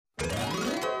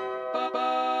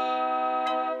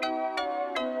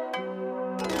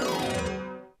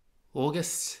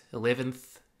August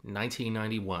 11th,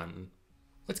 1991.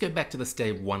 Let's go back to this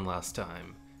day one last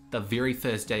time. The very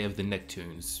first day of the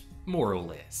Nicktoons, more or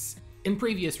less. In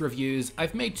previous reviews,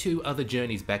 I've made two other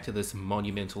journeys back to this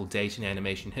monumental date in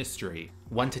animation history.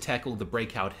 One to tackle the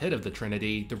breakout hit of the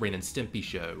Trinity, the Ren and Stimpy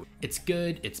show. It's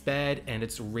good, it's bad, and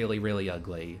it's really, really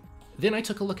ugly. Then I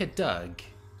took a look at Doug.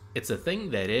 It's a thing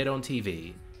that aired on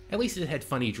TV. At least it had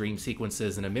funny dream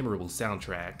sequences and a memorable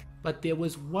soundtrack. But there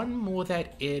was one more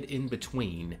that aired in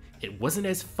between. It wasn't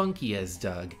as funky as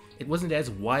Doug, it wasn't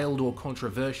as wild or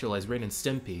controversial as Ren and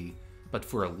Stimpy, but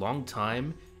for a long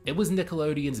time, it was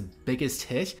Nickelodeon's biggest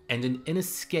hit and an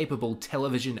inescapable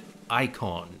television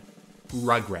icon,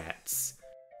 Rugrats.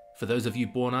 For those of you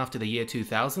born after the year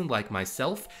 2000 like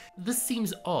myself, this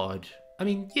seems odd. I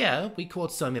mean, yeah, we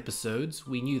caught some episodes,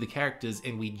 we knew the characters,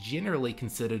 and we generally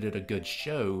considered it a good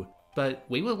show, but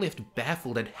we were left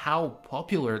baffled at how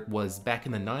popular it was back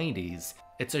in the 90s.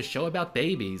 It's a show about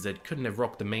babies, it couldn't have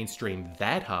rocked the mainstream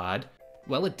that hard.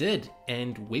 Well, it did,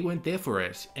 and we weren't there for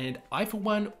it, and I for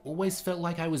one always felt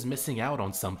like I was missing out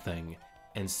on something.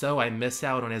 And so I miss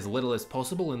out on as little as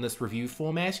possible in this review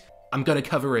format. I'm gonna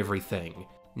cover everything.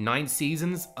 9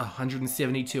 seasons,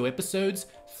 172 episodes,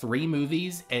 3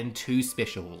 movies, and 2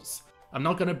 specials. I'm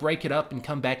not gonna break it up and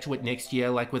come back to it next year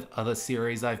like with other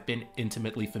series I've been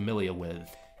intimately familiar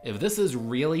with. If this is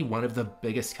really one of the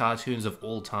biggest cartoons of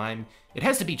all time, it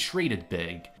has to be treated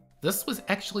big. This was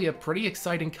actually a pretty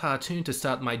exciting cartoon to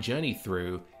start my journey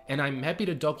through, and I'm happy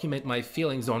to document my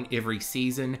feelings on every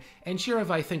season and share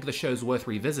if I think the show's worth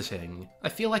revisiting. I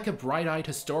feel like a bright-eyed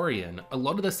historian. A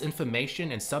lot of this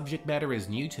information and subject matter is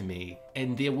new to me,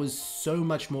 and there was so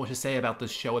much more to say about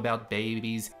this show about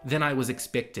babies than I was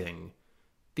expecting.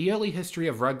 The early history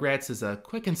of Rugrats is a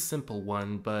quick and simple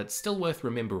one, but still worth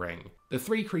remembering. The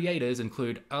 3 creators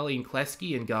include Arlene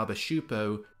Klasky and Garba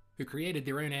Schupo, who created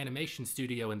their own animation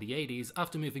studio in the 80s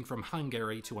after moving from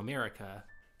Hungary to America.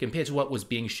 Compared to what was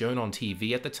being shown on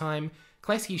TV at the time,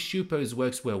 Klasky-Schupo's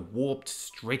works were warped,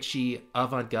 stretchy,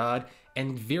 avant-garde,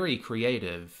 and very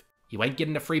creative. You ain't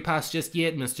getting a free pass just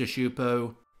yet, Mr.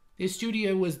 Schupo. Their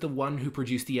studio was the one who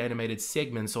produced the animated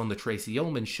segments on The Tracy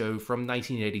Ullman Show from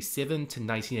 1987 to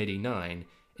 1989,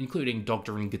 including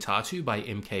Doctor and Gitatu by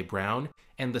M.K. Brown,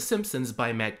 and The Simpsons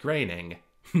by Matt Groening.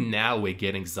 Now we're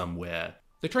getting somewhere.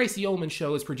 The Tracy Ullman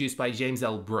Show was produced by James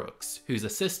L. Brooks, whose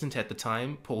assistant at the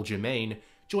time, Paul Germain,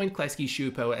 joined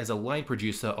Klasky-Schupo as a line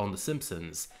producer on The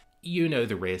Simpsons. You know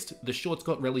the rest. The shorts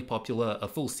got really popular, a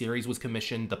full series was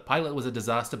commissioned, the pilot was a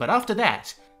disaster, but after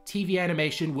that, TV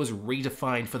animation was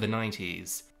redefined for the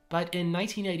 90s. But in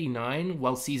 1989,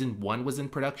 while season 1 was in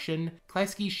production,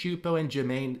 Klasky-Schupo and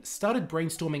Germain started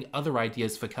brainstorming other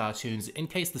ideas for cartoons in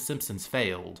case The Simpsons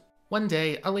failed. One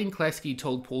day, Arlene Klasky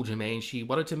told Paul Germain she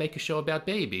wanted to make a show about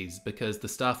babies because the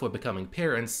staff were becoming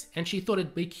parents and she thought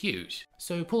it'd be cute.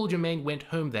 So Paul Germain went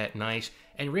home that night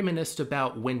and reminisced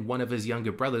about when one of his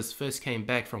younger brothers first came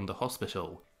back from the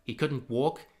hospital. He couldn't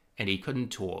walk and he couldn't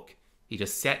talk. He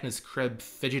just sat in his crib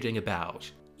fidgeting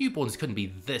about. Newborns couldn't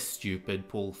be this stupid,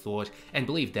 Paul thought, and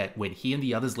believed that when he and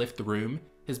the others left the room,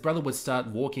 his brother would start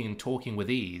walking and talking with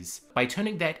ease. By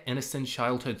turning that innocent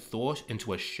childhood thought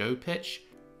into a show pitch,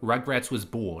 Rugrats was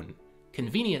born.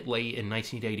 Conveniently, in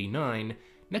 1989,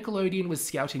 Nickelodeon was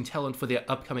scouting talent for their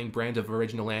upcoming brand of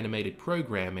original animated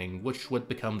programming, which would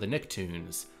become the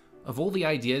Nicktoons. Of all the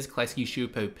ideas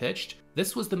Klasky-Schupo pitched,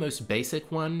 this was the most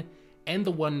basic one, and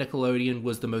the one Nickelodeon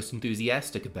was the most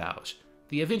enthusiastic about.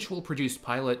 The eventual produced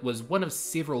pilot was one of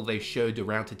several they showed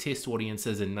around to test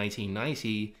audiences in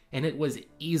 1990, and it was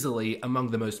easily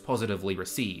among the most positively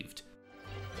received.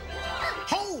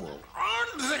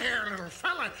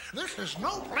 Fella, this is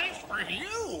no place for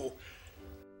you!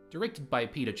 Directed by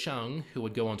Peter Chung, who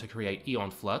would go on to create Aeon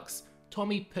Flux,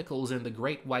 Tommy Pickles and the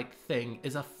Great White Thing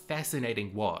is a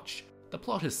fascinating watch. The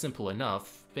plot is simple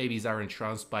enough. Babies are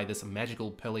entranced by this magical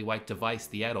pearly white device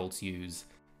the adults use.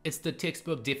 It's the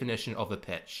textbook definition of a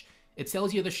pitch. It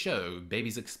sells you the show,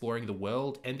 babies exploring the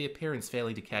world and their parents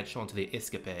failing to catch on to their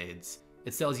escapades.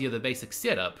 It sells you the basic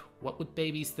setup. What would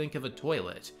babies think of a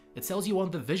toilet? It sells you on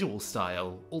the visual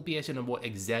style, albeit in a more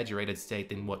exaggerated state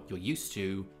than what you're used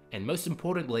to, and most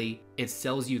importantly, it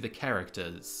sells you the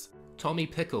characters. Tommy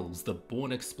Pickles, the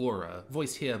born explorer,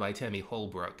 voiced here by Tammy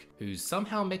Holbrook, who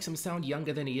somehow makes him sound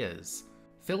younger than he is.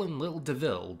 Phil and Lil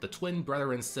DeVille, the twin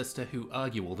brother and sister who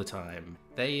argue all the time.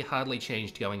 They hardly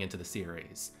changed going into the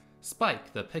series.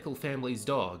 Spike, the Pickle family's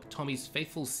dog, Tommy's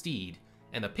faithful steed,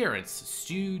 and the parents,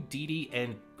 Stu, Dee Dee,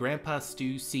 and Grandpa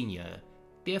Stu Sr.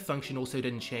 Their function also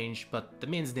didn't change, but the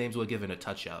men's names were given a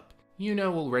touch-up. You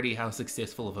know already how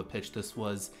successful of a pitch this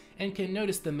was, and can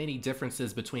notice the many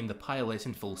differences between the pilot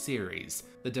and full series,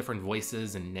 the different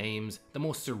voices and names, the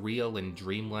more surreal and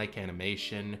dreamlike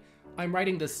animation. I'm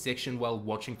writing this section while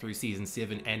watching through season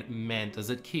 7 and man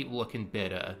does it keep looking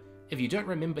better. If you don't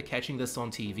remember catching this on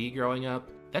TV growing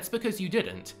up, that's because you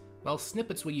didn't. While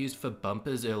snippets were used for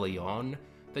bumpers early on,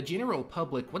 the general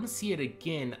public wouldn't see it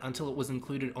again until it was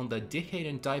included on the Decade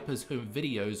in Diapers home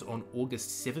videos on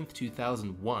August 7th,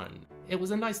 2001. It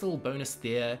was a nice little bonus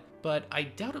there, but I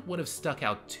doubt it would have stuck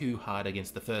out too hard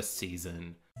against the first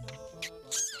season.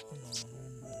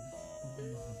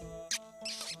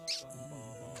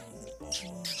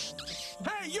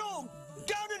 Hey, yo!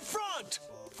 Down in front!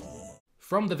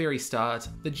 From the very start,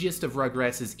 the gist of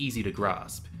Rugrats is easy to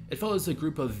grasp. It follows a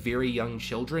group of very young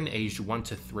children aged 1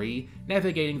 to 3,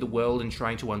 navigating the world and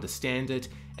trying to understand it,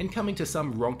 and coming to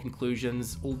some wrong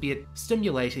conclusions, albeit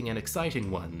stimulating and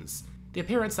exciting ones. Their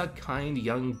parents are kind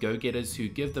young go-getters who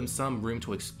give them some room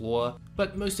to explore,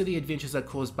 but most of the adventures are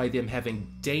caused by them having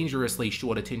dangerously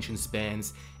short attention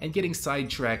spans and getting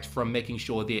sidetracked from making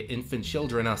sure their infant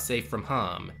children are safe from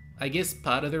harm. I guess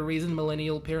part of the reason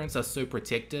millennial parents are so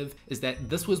protective is that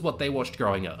this was what they watched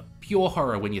growing up. Pure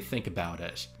horror when you think about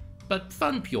it. But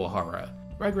fun pure horror.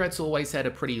 Rugrats always had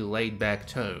a pretty laid-back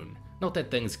tone. Not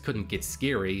that things couldn't get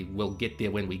scary, we'll get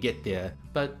there when we get there,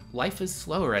 but life is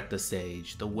slower at this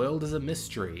age, the world is a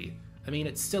mystery. I mean,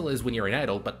 it still is when you're an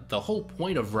adult, but the whole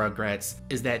point of Rugrats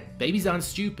is that babies aren't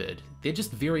stupid, they're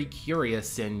just very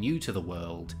curious and new to the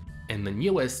world. And the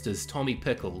newest is Tommy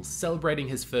Pickles, celebrating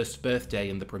his first birthday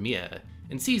in the premiere.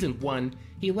 In season 1,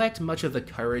 he lacked much of the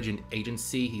courage and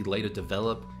agency he later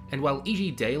developed, and while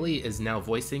E.G. Daily is now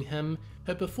voicing him,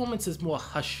 her performance is more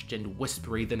hushed and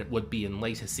whispery than it would be in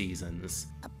later seasons.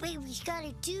 A baby's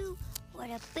gotta do what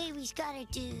a baby's gotta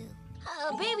do.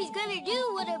 A baby's gonna do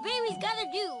what a baby's gotta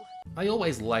do. I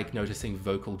always like noticing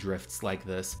vocal drifts like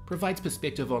this, provides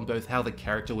perspective on both how the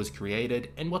character was created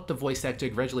and what the voice actor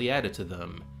gradually added to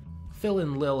them. Phil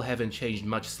and Lil haven't changed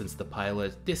much since the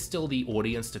pilot, they're still the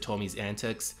audience to Tommy's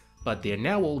antics, but they're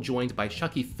now all joined by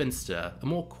Chucky Finster, a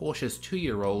more cautious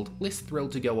 2-year-old, less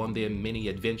thrilled to go on their many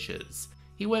adventures.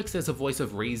 He works as a voice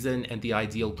of reason and the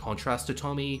ideal contrast to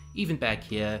Tommy, even back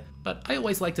here, but I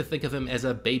always like to think of him as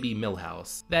a baby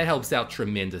Milhouse. That helps out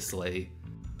tremendously.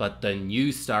 But the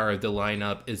new star of the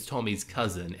lineup is Tommy's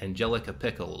cousin, Angelica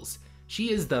Pickles.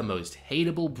 She is the most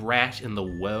hateable brat in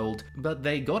the world, but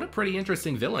they got a pretty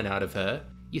interesting villain out of her.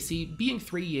 You see, being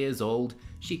 3 years old,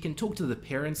 she can talk to the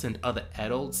parents and other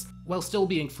adults while still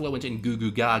being fluent in Goo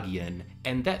Goo Gagian,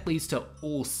 and that leads to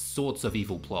all sorts of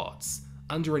evil plots.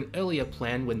 Under an earlier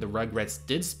plan when the Rugrats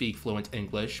did speak fluent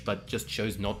English but just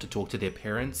chose not to talk to their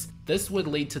parents, this would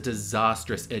lead to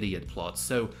disastrous idiot plots,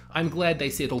 so I'm glad they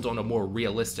settled on a more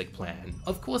realistic plan.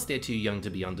 Of course they're too young to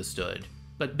be understood.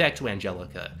 But back to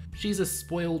Angelica. She's a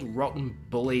spoiled, rotten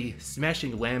bully,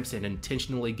 smashing lamps and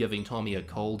intentionally giving Tommy a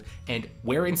cold, and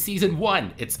we're in season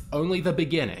 1, it's only the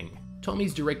beginning.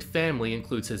 Tommy's direct family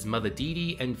includes his mother Dee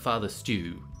Dee and father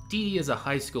Stu. Dee Dee is a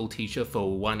high school teacher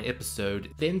for one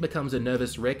episode, then becomes a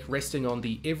nervous wreck resting on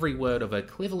the every word of a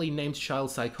cleverly named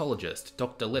child psychologist,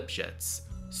 Dr. Lipschitz.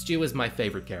 Stu is my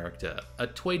favorite character, a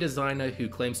toy designer who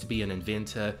claims to be an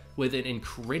inventor with an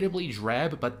incredibly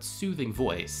drab but soothing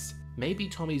voice. Maybe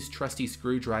Tommy's trusty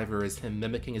screwdriver is him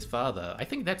mimicking his father. I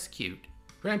think that's cute.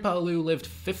 Grandpa Lou lived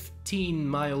 15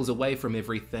 miles away from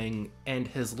everything, and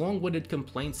his long-winded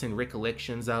complaints and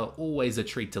recollections are always a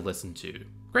treat to listen to.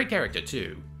 Great character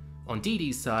too. On Dee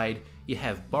Dee's side, you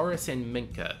have Boris and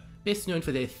Minka, best known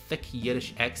for their thick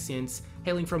Yiddish accents,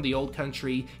 hailing from the old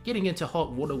country, getting into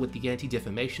hot water with the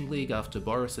Anti-Defamation League after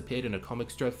Boris appeared in a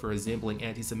comic strip for resembling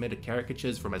anti-Semitic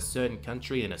caricatures from a certain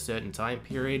country in a certain time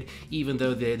period, even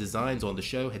though their designs on the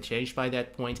show had changed by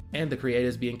that point, and the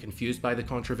creators being confused by the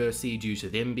controversy due to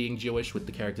them being Jewish with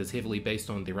the characters heavily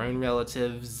based on their own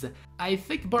relatives. I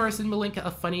think Boris and Malinka are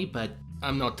funny, but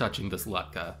I'm not touching this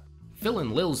latka. Phil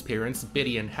and Lil's parents,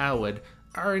 Betty and Howard,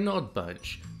 are an odd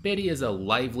bunch. Betty is a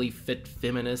lively, fit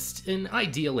feminist, an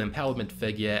ideal empowerment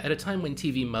figure at a time when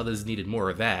TV mothers needed more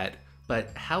of that,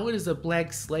 but Howard is a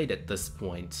blank slate at this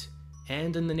point,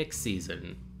 and in the next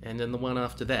season, and in the one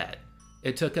after that.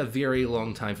 It took a very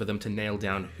long time for them to nail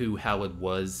down who Howard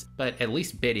was, but at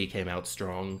least Betty came out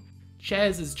strong.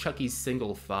 Chaz is Chucky's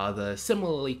single father,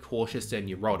 similarly cautious and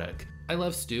neurotic. I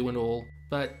love Stu and all,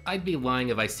 but I'd be lying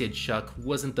if I said Chuck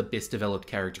wasn't the best developed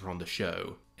character on the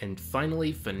show. And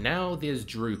finally, for now, there's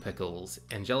Drew Pickles,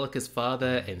 Angelica's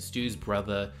father and Stu's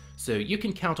brother, so you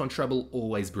can count on trouble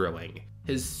always brewing.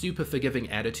 His super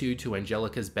forgiving attitude to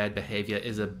Angelica's bad behavior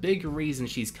is a big reason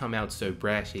she's come out so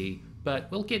bratty, but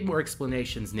we'll get more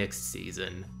explanations next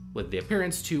season. With their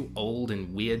parents too old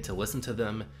and weird to listen to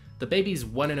them, the baby's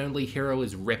one and only hero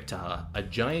is Reptar, a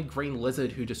giant green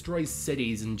lizard who destroys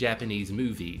cities in Japanese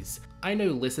movies. I know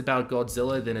less about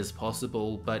Godzilla than is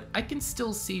possible, but I can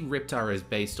still see Reptar as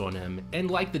based on him,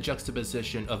 and like the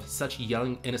juxtaposition of such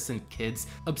young, innocent kids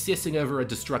obsessing over a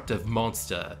destructive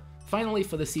monster. Finally,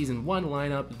 for the season 1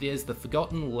 lineup, there's the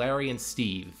forgotten Larry and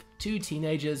Steve, two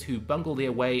teenagers who bungle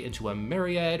their way into a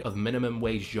myriad of minimum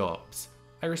wage jobs.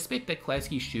 I respect that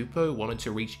Klasky Shupo wanted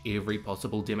to reach every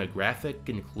possible demographic,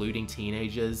 including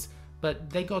teenagers,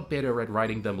 but they got better at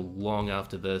writing them long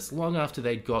after this, long after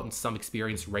they'd gotten some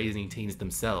experience raising teens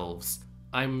themselves.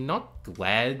 I'm not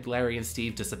glad Larry and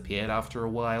Steve disappeared after a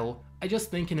while. I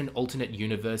just think in an alternate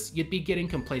universe, you'd be getting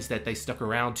complaints that they stuck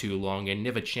around too long and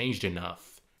never changed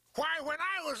enough. Why, when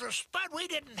I was a spud, we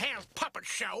didn't have puppet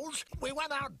shows. We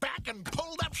went out back and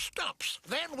pulled up stumps.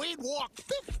 Then we'd walk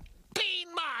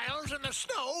 15 miles in the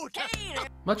snow to...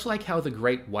 Much like how The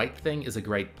Great White Thing is a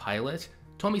great pilot,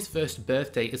 Tommy's First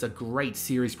Birthday is a great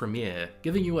series premiere,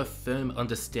 giving you a firm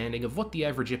understanding of what the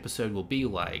average episode will be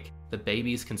like. The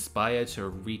babies conspire to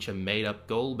reach a made-up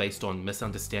goal based on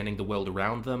misunderstanding the world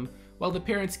around them, while the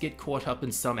parents get caught up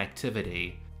in some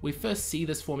activity. We first see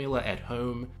this formula at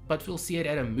home, but we'll see it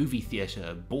at a movie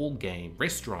theater, ball game,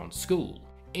 restaurant, school.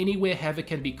 Anywhere havoc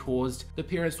can be caused, the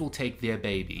parents will take their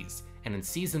babies, and in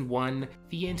season 1,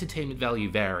 the entertainment value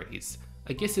varies.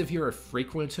 I guess if you're a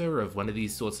frequenter of one of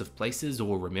these sorts of places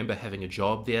or remember having a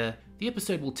job there, the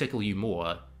episode will tickle you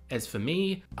more. As for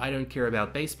me, I don't care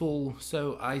about baseball,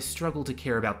 so I struggle to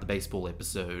care about the baseball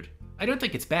episode. I don't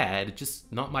think it's bad,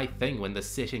 just not my thing when the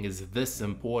setting is this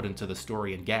important to the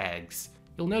story and gags.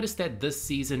 You'll notice that this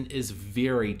season is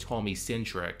very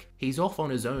Tommy-centric. He's off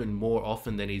on his own more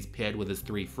often than he's paired with his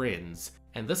 3 friends,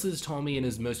 and this is Tommy in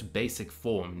his most basic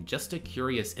form, just a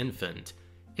curious infant.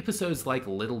 Episodes like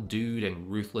Little Dude and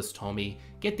Ruthless Tommy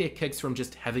get their kicks from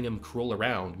just having him crawl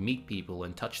around, meet people,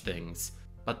 and touch things.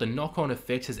 But the knock-on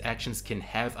effect his actions can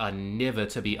have are never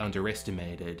to be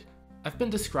underestimated. I've been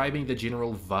describing the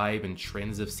general vibe and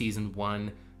trends of season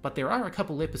 1, but there are a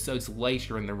couple episodes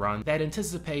later in the run that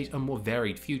anticipate a more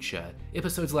varied future.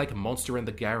 Episodes like Monster in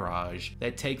the Garage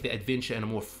that take the adventure in a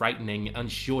more frightening,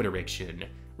 unsure direction.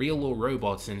 Real Law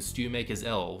Robots and Stewmaker's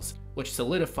Elves, which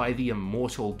solidify the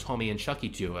immortal Tommy and Chucky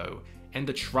duo, and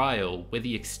The Trial, where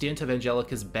the extent of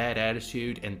Angelica's bad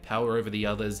attitude and power over the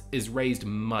others is raised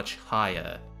much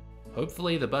higher.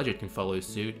 Hopefully the budget can follow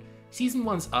suit. Season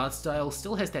 1's art style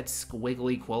still has that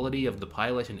squiggly quality of the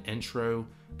pilot and intro,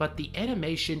 but the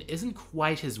animation isn't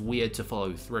quite as weird to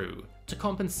follow through. To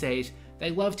compensate,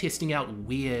 they love testing out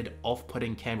weird,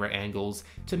 off-putting camera angles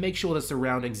to make sure the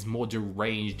surroundings more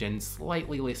deranged and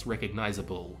slightly less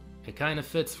recognizable. It kinda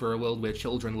fits for a world where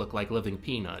children look like living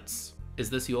peanuts. Is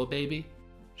this your baby?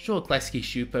 Sure, Klasky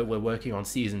Shupo were working on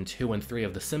season 2 and 3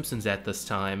 of The Simpsons at this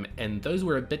time, and those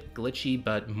were a bit glitchy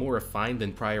but more refined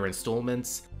than prior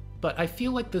installments, but I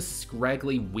feel like the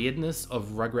scraggly weirdness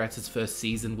of Rugrats' first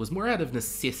season was more out of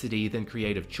necessity than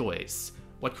creative choice.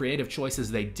 What creative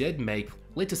choices they did make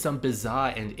led to some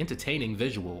bizarre and entertaining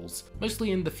visuals,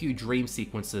 mostly in the few dream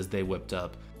sequences they whipped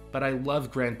up, but I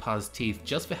love Grandpa's teeth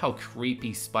just for how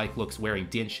creepy Spike looks wearing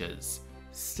dentures.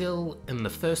 Still, in the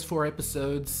first 4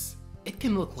 episodes, it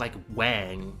can look like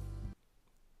Wang.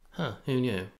 Huh, who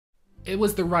knew? It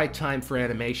was the right time for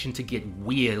animation to get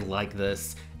weird like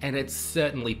this, and it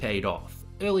certainly paid off.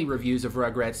 Early reviews of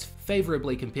Rugrats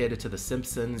favorably compared it to The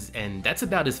Simpsons, and that's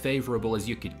about as favorable as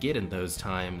you could get in those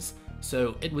times,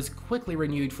 so it was quickly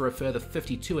renewed for a further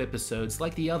 52 episodes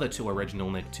like the other 2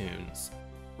 original Nicktoons.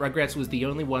 Rugrats was the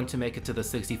only one to make it to the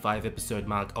 65 episode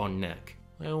mark on Nick.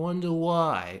 I wonder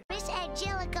why. Miss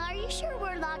Angelica, are you sure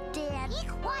we're locked in? Be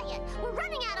quiet, we're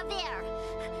running out of air.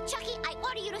 Chucky, I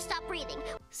order you to stop breathing.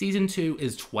 Season 2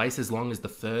 is twice as long as the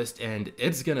first, and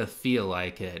it's gonna feel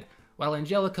like it. While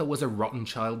Angelica was a rotten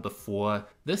child before,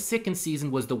 this second season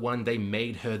was the one they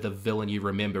made her the villain you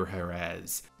remember her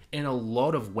as. In a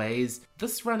lot of ways,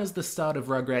 this run is the start of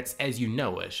Rugrats as you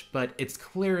know it, but it's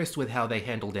clearest with how they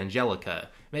handled Angelica,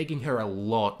 making her a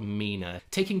lot meaner,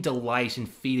 taking delight in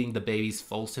feeding the babies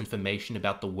false information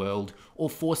about the world, or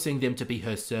forcing them to be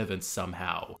her servants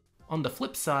somehow. On the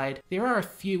flip side, there are a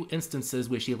few instances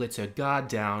where she lets her guard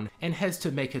down and has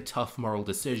to make a tough moral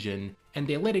decision, and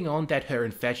they're letting on that her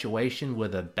infatuation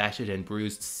with a battered and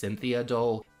bruised Cynthia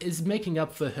doll is making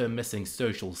up for her missing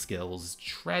social skills,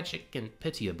 tragic and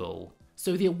pitiable.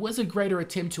 So there was a greater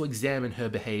attempt to examine her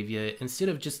behavior instead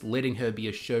of just letting her be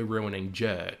a show-ruining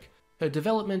jerk. Her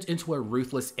development into a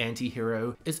ruthless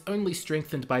anti-hero is only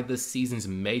strengthened by this season's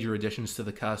major additions to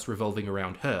the cast revolving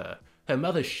around her. Her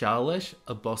mother Charlotte,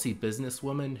 a bossy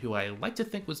businesswoman who I like to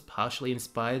think was partially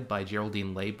inspired by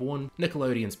Geraldine Laybourne,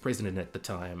 Nickelodeon's president at the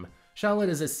time. Charlotte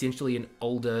is essentially an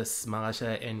older,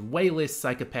 smarter, and way less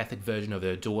psychopathic version of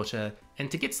her daughter, and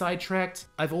to get sidetracked,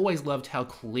 I've always loved how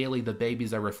clearly the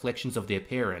babies are reflections of their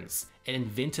parents. An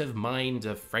inventive mind,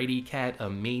 a fraidy cat, a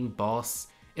mean boss.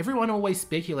 Everyone always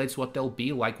speculates what they'll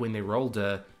be like when they're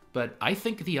older, but I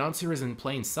think the answer is in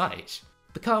plain sight.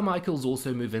 The Carmichaels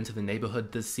also move into the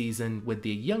neighborhood this season, with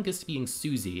their youngest being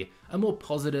Susie, a more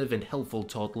positive and helpful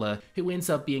toddler who ends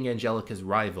up being Angelica's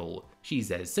rival. She's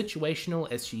as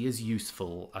situational as she is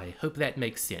useful, I hope that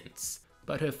makes sense.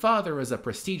 But her father is a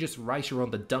prestigious writer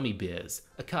on the Dummy Bears,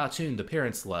 a cartoon the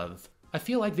parents love. I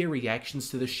feel like their reactions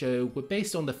to the show were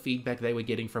based on the feedback they were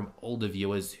getting from older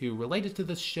viewers who related to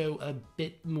this show a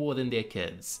bit more than their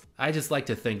kids. I just like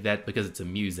to think that because it's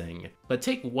amusing. But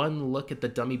take one look at the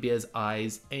Dummy Bears'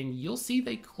 eyes and you'll see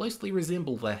they closely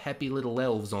resemble the happy little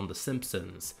elves on The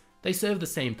Simpsons. They serve the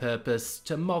same purpose,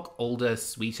 to mock older,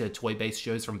 sweeter toy-based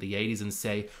shows from the 80s and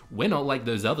say, we're not like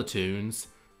those other toons.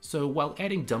 So while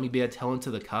adding Dummy Bear talent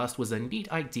to the cast was a neat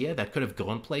idea that could have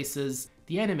gone places,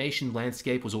 the animation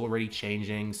landscape was already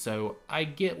changing, so I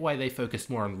get why they focused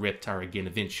more on Reptar again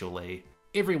eventually.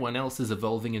 Everyone else is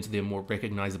evolving into their more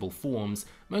recognizable forms,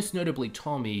 most notably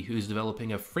Tommy, who's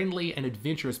developing a friendly and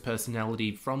adventurous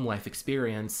personality from life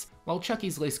experience, while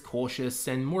Chucky's less cautious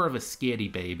and more of a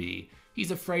scaredy baby.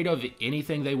 He's afraid of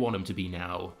anything they want him to be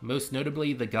now, most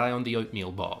notably the guy on the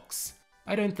oatmeal box.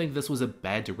 I don't think this was a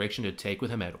bad direction to take with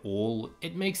him at all.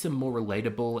 It makes him more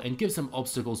relatable and gives him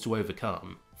obstacles to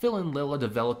overcome. Phil and Lil are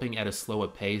developing at a slower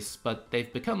pace, but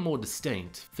they've become more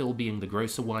distinct, Phil being the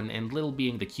grosser one and Lil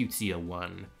being the cutesier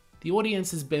one. The audience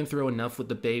has been through enough with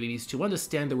the babies to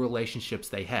understand the relationships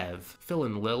they have. Phil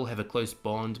and Lil have a close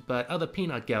bond, but are the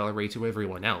peanut gallery to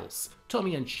everyone else.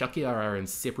 Tommy and Chucky are an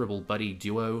inseparable buddy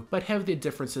duo, but have their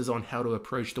differences on how to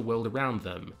approach the world around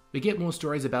them. We get more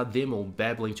stories about them all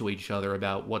babbling to each other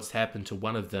about what's happened to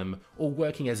one of them, or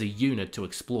working as a unit to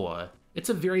explore. It's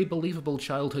a very believable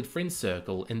childhood friend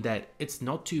circle in that it's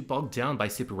not too bogged down by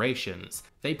separations.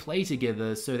 They play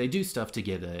together, so they do stuff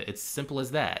together, it's simple as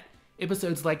that.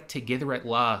 Episodes like Together at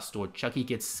Last or Chucky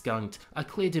Gets Skunked are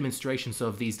clear demonstrations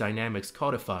of these dynamics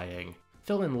codifying.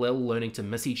 Phil and Lil learning to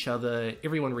miss each other,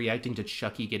 everyone reacting to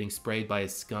Chucky getting sprayed by a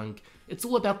skunk. It's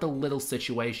all about the little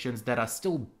situations that are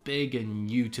still big and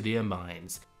new to their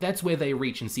minds. That's where they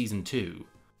reach in season 2.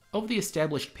 Of the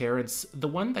established parents, the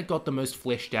one that got the most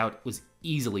fleshed out was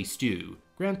easily Stu.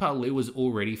 Grandpa Lou was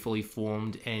already fully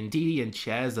formed, and Dee Dee and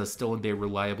Chaz are still in their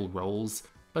reliable roles.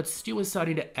 But Stu is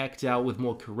starting to act out with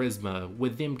more charisma,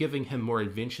 with them giving him more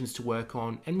inventions to work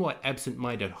on and more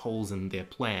absent-minded holes in their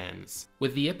plans.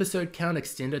 With the episode count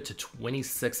extended to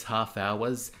 26 half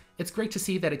hours, it's great to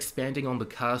see that expanding on the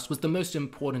cast was the most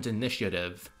important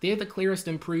initiative. They're the clearest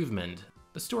improvement.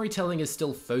 The storytelling is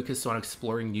still focused on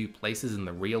exploring new places in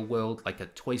the real world, like a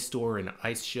toy store, an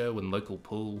ice show, and local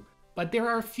pool. But there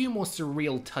are a few more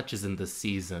surreal touches in this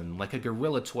season, like a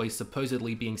gorilla toy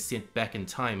supposedly being sent back in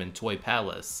time in Toy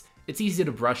Palace. It's easy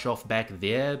to brush off back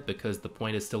there, because the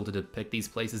point is still to depict these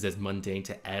places as mundane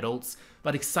to adults,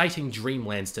 but exciting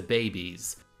dreamlands to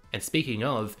babies. And speaking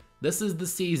of, this is the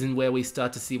season where we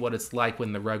start to see what it's like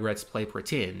when the Rugrats play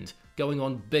pretend, going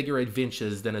on bigger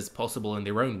adventures than is possible in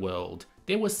their own world.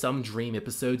 There were some dream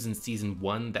episodes in season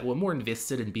 1 that were more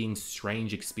invested in being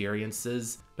strange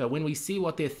experiences, but when we see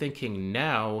what they're thinking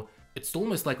now, it's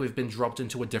almost like we've been dropped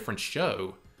into a different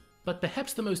show. But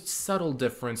perhaps the most subtle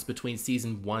difference between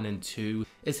season 1 and 2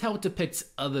 is how it depicts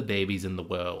other babies in the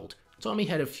world. Tommy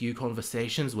had a few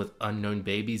conversations with unknown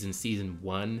babies in season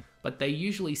 1, but they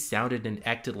usually sounded and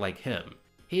acted like him.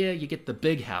 Here you get the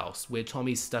big house, where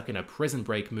Tommy's stuck in a prison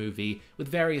break movie with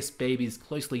various babies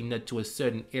closely knit to a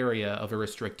certain area of a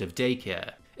restrictive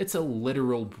daycare. It's a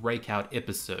literal breakout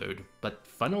episode, but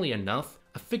funnily enough,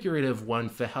 a figurative one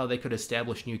for how they could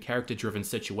establish new character-driven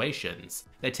situations.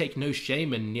 They take no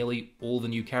shame in nearly all the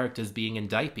new characters being in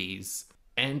diapers.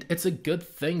 And it's a good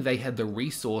thing they had the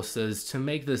resources to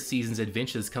make this season's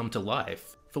adventures come to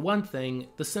life. For one thing,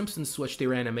 The Simpsons switched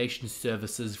their animation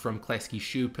services from Klasky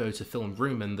Schupo to Film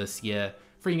Rumen this year,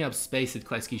 freeing up space at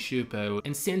Klasky Schupo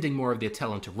and sending more of their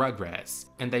talent to Rugrats,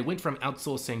 and they went from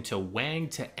outsourcing to Wang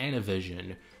to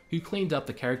Anivision, who cleaned up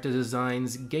the character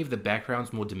designs, gave the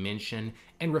backgrounds more dimension,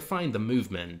 and refined the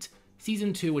movement.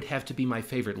 Season 2 would have to be my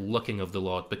favorite looking of the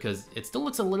lot because it still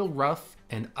looks a little rough,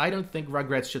 and I don't think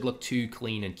Rugrats should look too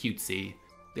clean and cutesy.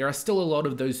 There are still a lot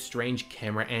of those strange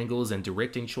camera angles and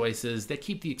directing choices that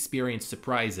keep the experience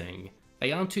surprising.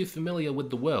 They aren't too familiar with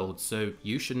the world, so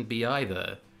you shouldn't be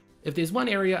either. If there's one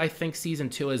area I think Season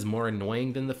 2 is more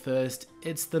annoying than the first,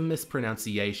 it's the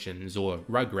mispronunciations, or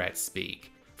Rugrats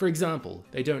speak. For example,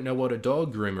 they don't know what a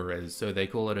dog groomer is, so they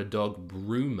call it a dog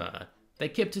broomer. They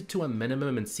kept it to a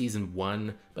minimum in Season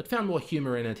 1, but found more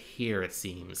humor in it here, it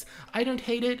seems. I don't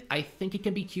hate it, I think it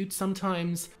can be cute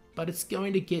sometimes, but it's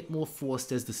going to get more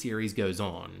forced as the series goes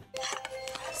on.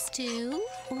 Stu,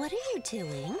 what are you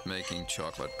doing? Making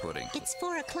chocolate pudding. It's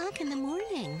 4 o'clock in the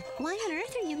morning. Why on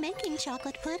earth are you making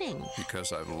chocolate pudding?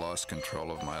 Because I've lost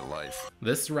control of my life.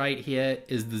 This right here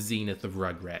is the zenith of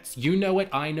Rugrats. You know it,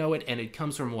 I know it, and it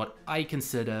comes from what I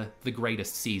consider the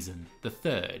greatest season, the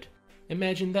third.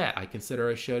 Imagine that, I consider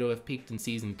a show to have peaked in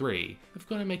Season 3. I've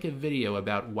got to make a video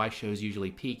about why shows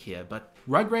usually peak here, but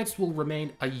Rugrats will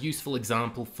remain a useful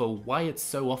example for why it's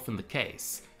so often the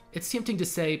case. It's tempting to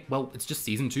say, well, it's just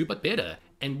Season 2 but better.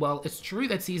 And while it's true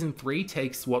that Season 3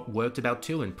 takes what worked about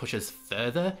 2 and pushes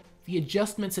further, the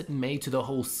adjustments it made to the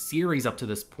whole series up to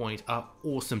this point are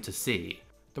awesome to see.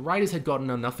 The writers had gotten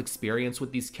enough experience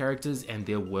with these characters and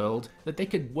their world that they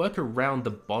could work around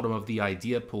the bottom of the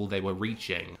idea pool they were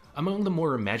reaching. Among the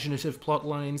more imaginative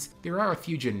plotlines, there are a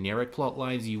few generic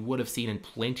plotlines you would have seen in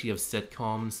plenty of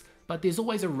sitcoms, but there's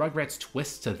always a Rugrats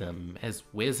twist to them, as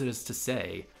weird as it is to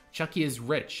say. Chucky is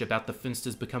rich about the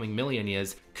Finsters becoming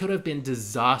millionaires could have been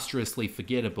disastrously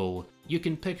forgettable. You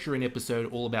can picture an episode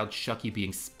all about Chucky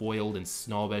being spoiled and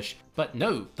snobbish, but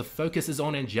no, the focus is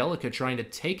on Angelica trying to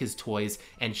take his toys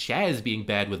and Shaz being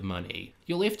bad with money.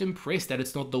 You're left impressed that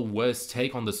it's not the worst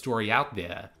take on the story out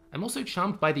there. I'm also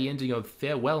charmed by the ending of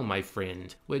Farewell, My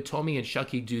Friend, where Tommy and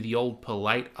Chucky do the old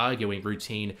polite arguing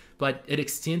routine, but it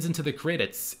extends into the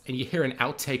credits, and you hear an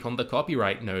outtake on the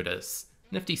copyright notice.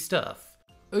 Nifty stuff.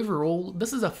 Overall,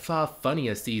 this is a far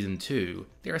funnier Season 2.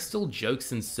 There are still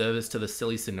jokes in service to the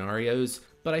silly scenarios,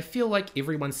 but I feel like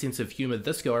everyone's sense of humor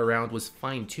this go around was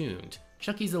fine-tuned.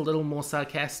 Chucky's a little more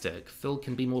sarcastic, Phil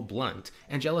can be more blunt,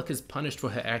 Angelica's punished for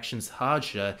her actions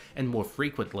harsher and more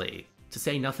frequently. To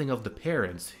say nothing of the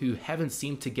parents, who haven't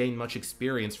seemed to gain much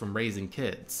experience from raising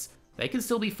kids. They can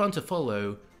still be fun to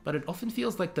follow, but it often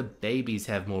feels like the babies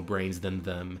have more brains than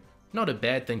them. Not a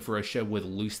bad thing for a show with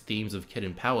loose themes of kid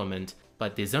empowerment,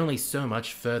 but there's only so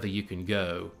much further you can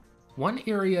go. One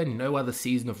area no other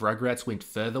season of Rugrats went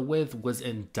further with was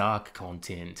in dark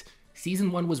content.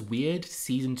 Season 1 was weird,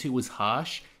 Season 2 was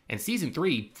harsh, and Season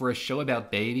 3, for a show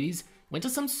about babies, went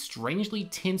to some strangely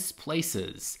tense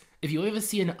places. If you ever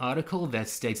see an article that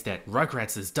states that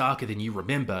Rugrats is darker than you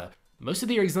remember, most of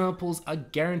their examples are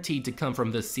guaranteed to come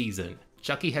from this season.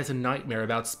 Chucky has a nightmare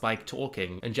about Spike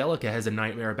talking, Angelica has a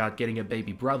nightmare about getting a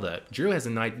baby brother, Drew has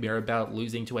a nightmare about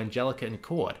losing to Angelica in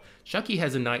court, Chucky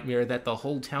has a nightmare that the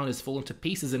whole town has fallen to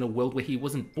pieces in a world where he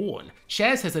wasn't born,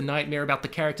 Shaz has a nightmare about the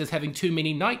characters having too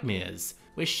many nightmares.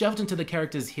 We're shoved into the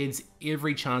characters' heads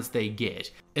every chance they get.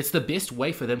 It's the best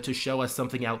way for them to show us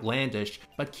something outlandish,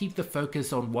 but keep the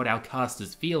focus on what our cast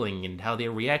is feeling and how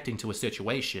they're reacting to a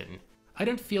situation. I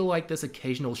don't feel like this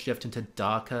occasional shift into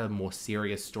darker, more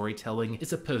serious storytelling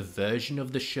is a perversion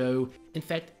of the show. In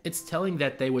fact, it's telling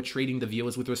that they were treating the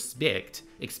viewers with respect,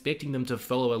 expecting them to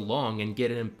follow along and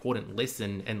get an important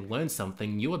lesson and learn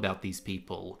something new about these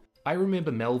people. I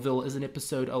remember Melville as an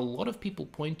episode a lot of people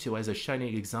point to as a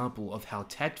shining example of how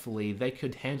tactfully they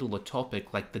could handle a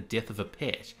topic like the death of a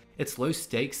pet. It's low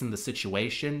stakes in the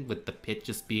situation, with the pet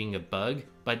just being a bug,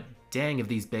 but dang if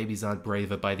these babies aren't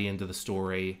braver by the end of the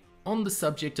story. On the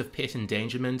subject of pet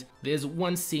endangerment, there's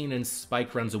one scene in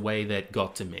Spike Runs Away that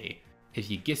got to me.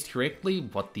 If you guessed correctly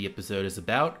what the episode is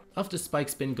about, after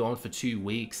Spike's been gone for 2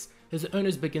 weeks, his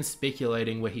owners begin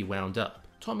speculating where he wound up.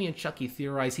 Tommy and Chucky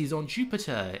theorize he's on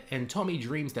Jupiter, and Tommy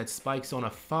dreams that Spike's on a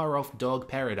far-off dog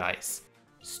paradise.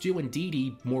 Stu and Dee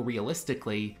Dee, more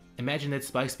realistically, imagine that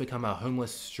Spike's become a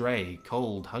homeless stray,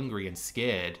 cold, hungry, and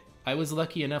scared. I was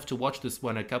lucky enough to watch this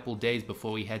one a couple days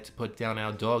before we had to put down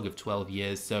our dog of 12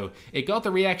 years, so it got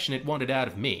the reaction it wanted out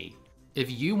of me.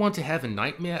 If you want to have a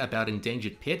nightmare about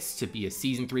endangered pets to be a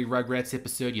Season 3 Rugrats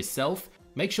episode yourself,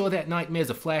 make sure that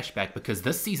nightmare's a flashback because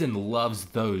this season loves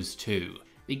those too.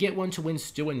 They get one to when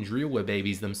Stu and Drew were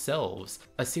babies themselves,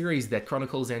 a series that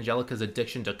chronicles Angelica's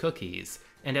addiction to cookies,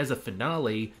 and as a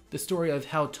finale, the story of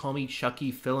how Tommy,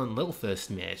 Chucky, Phil, and Lil first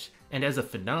met, and as a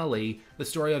finale, the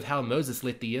story of how Moses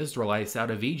let the Israelites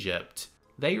out of Egypt.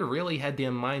 They really had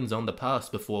their minds on the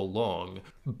past before long.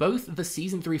 Both the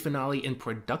Season 3 finale in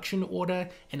production order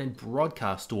and in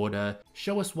broadcast order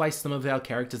show us why some of our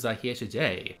characters are here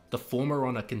today, the former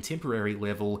on a contemporary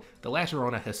level, the latter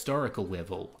on a historical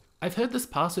level. I've heard this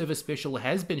Passover special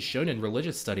has been shown in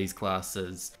religious studies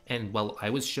classes, and while I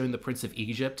was shown the Prince of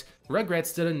Egypt,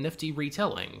 Rugrats did a nifty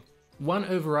retelling. One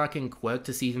overarching quirk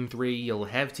to Season 3 you'll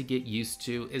have to get used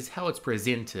to is how it's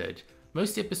presented.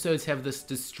 Most episodes have this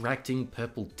distracting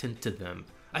purple tint to them.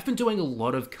 I've been doing a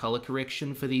lot of color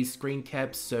correction for these screen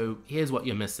caps, so here's what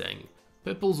you're missing.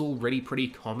 Purple's already pretty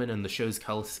common in the show's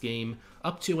color scheme,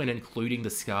 up to and including the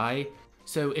sky,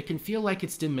 so it can feel like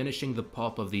it's diminishing the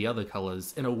pop of the other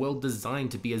colors in a world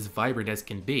designed to be as vibrant as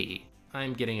can be.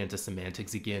 I'm getting into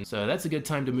semantics again, so that's a good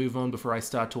time to move on before I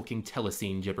start talking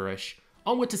telescene gibberish.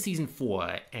 Onward to Season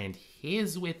 4, and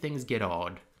here's where things get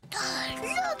odd.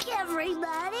 Look,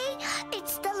 everybody!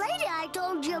 It's the lady I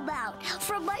told you about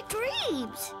from my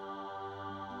dreams!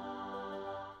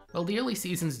 While the early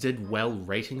seasons did well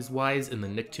ratings-wise in the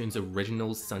Nicktoons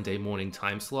original Sunday morning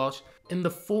time slot, in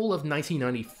the fall of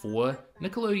 1994,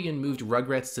 Nickelodeon moved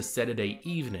Rugrats to Saturday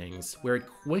evenings, where it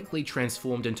quickly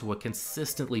transformed into a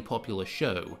consistently popular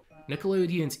show.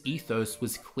 Nickelodeon's ethos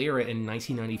was clearer in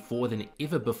 1994 than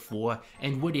ever before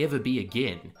and would ever be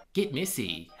again. Get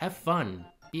messy, have fun,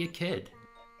 be a kid.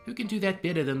 Who can do that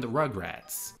better than the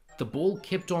Rugrats? The ball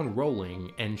kept on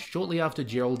rolling, and shortly after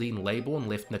Geraldine Laybourne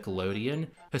left Nickelodeon,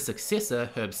 her successor,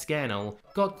 Herb Scannell,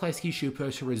 got Klasky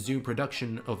Csupo to resume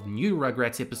production of new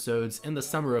Rugrats episodes in the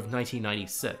summer of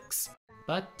 1996.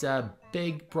 But a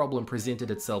big problem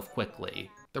presented itself quickly.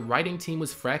 The writing team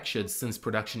was fractured since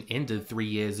production ended 3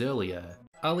 years earlier.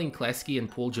 Arlene Klasky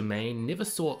and Paul Germain never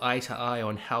saw eye to eye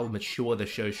on how mature the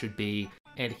show should be,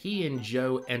 and he and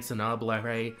Joe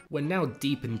Ansanablahe were now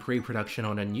deep in pre-production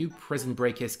on a new Prison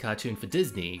Break-esque cartoon for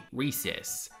Disney,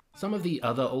 Recess. Some of the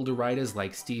other older writers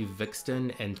like Steve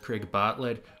Vixton and Craig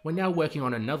Bartlett were now working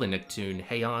on another Nicktoon,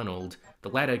 Hey Arnold, the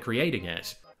latter creating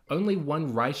it. Only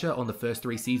one writer on the first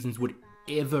 3 seasons would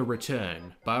ever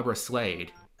return, Barbara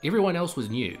Slade. Everyone else was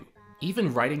new.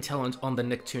 Even writing talent on the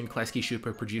Nicktoon Klasky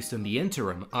Csupo produced in the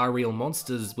interim, Our Real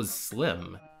Monsters, was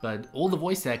slim, but all the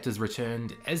voice actors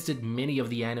returned, as did many of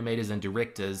the animators and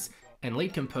directors, and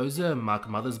lead composer Mark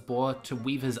Mothersbaugh to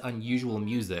weave his unusual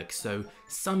music, so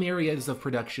some areas of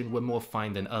production were more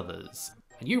fine than others.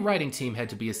 A new writing team had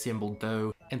to be assembled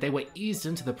though, and they were eased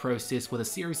into the process with a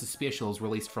series of specials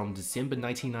released from December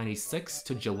 1996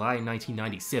 to July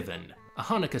 1997. A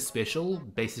Hanukkah special,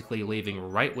 basically leaving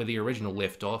right where the original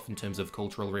left off in terms of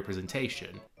cultural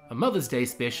representation. A Mother's Day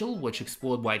special, which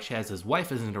explored why Chaz's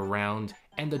wife isn't around,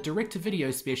 and the direct-to-video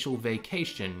special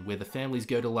Vacation, where the families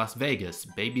go to Las Vegas,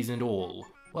 babies and all.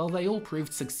 While they all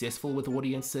proved successful with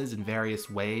audiences in various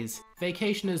ways,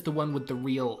 Vacation is the one with the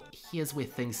real, here's where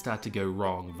things start to go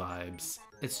wrong vibes.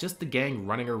 It's just the gang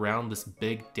running around this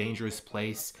big, dangerous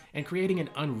place and creating an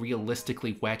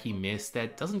unrealistically wacky mess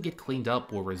that doesn't get cleaned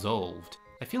up or resolved.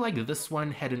 I feel like this one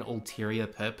had an ulterior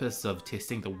purpose of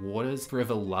testing the waters for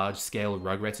if a large-scale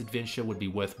Rugrats adventure would be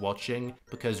worth watching,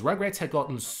 because Rugrats had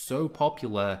gotten so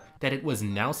popular that it was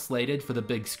now slated for the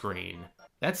big screen.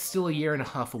 That's still a year and a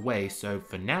half away, so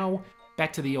for now,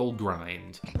 back to the old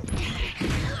grind.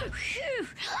 Phew!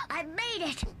 I made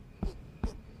it!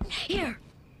 Here!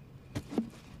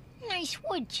 Nice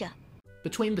woodchuck.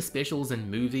 Between the specials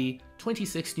and movie,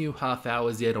 26 new half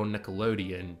hours aired on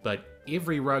Nickelodeon, but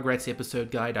every Rugrats episode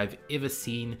guide I've ever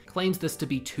seen claims this to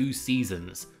be 2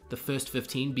 seasons, the first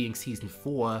 15 being Season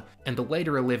 4, and the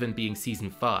later 11 being Season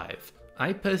 5.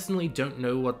 I personally don't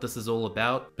know what this is all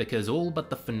about, because all but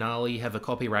the finale have a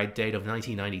copyright date of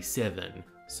 1997,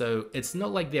 so it's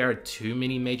not like there are too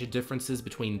many major differences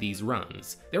between these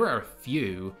runs. There are a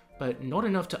few, but not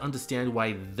enough to understand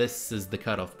why this is the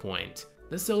cutoff point.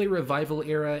 This early revival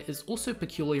era is also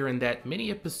peculiar in that many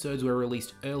episodes were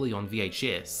released early on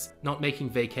VHS, not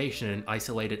making Vacation an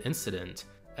isolated incident.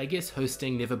 I guess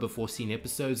hosting never-before-seen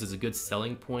episodes is a good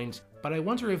selling point, but I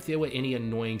wonder if there were any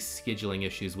annoying scheduling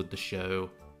issues with the show.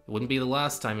 It wouldn't be the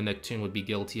last time a Nicktoon would be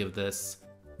guilty of this.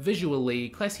 Visually,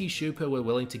 Klasky Csupo were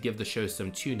willing to give the show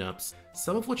some tune-ups,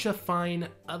 some of which are fine,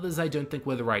 others I don't think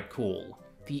were the right call.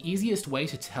 The easiest way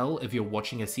to tell if you're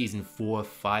watching a Season 4,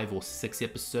 5, or 6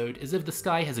 episode is if the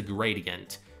sky has a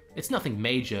gradient. It's nothing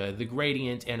major, the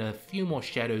gradient and a few more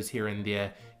shadows here and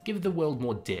there give the world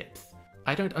more depth.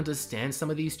 I don't understand some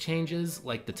of these changes,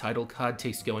 like the title card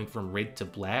text going from red to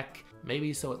black,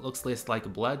 maybe so it looks less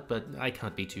like blood, but I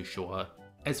can't be too sure.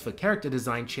 As for character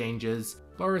design changes,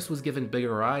 Boris was given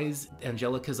bigger eyes,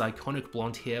 Angelica's iconic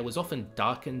blonde hair was often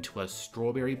darkened to a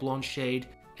strawberry blonde shade,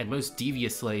 and most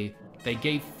deviously, they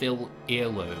gave Phil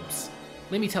earlobes.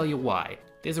 Let me tell you why.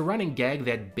 There's a running gag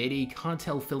that Betty can't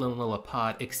tell Phil and Lil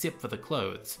apart except for the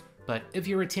clothes, but if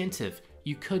you're attentive,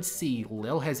 you could see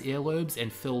Lil has earlobes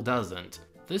and Phil doesn't.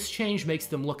 This change makes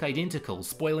them look identical,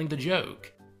 spoiling the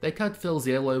joke. They cut Phil's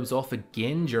earlobes off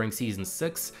again during Season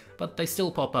 6, but they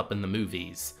still pop up in the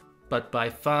movies. But by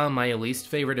far my least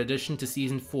favourite addition to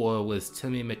Season 4 was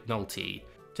Timmy McNulty.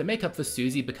 To make up for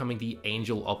Susie becoming the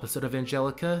angel opposite of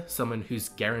Angelica, someone who's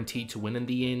guaranteed to win in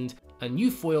the end, a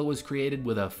new foil was created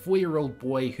with a 4-year-old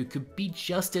boy who could be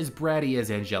just as bratty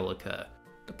as Angelica.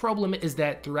 The problem is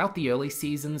that throughout the early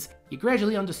seasons, you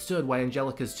gradually understood why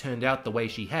Angelica's turned out the way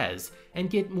she has, and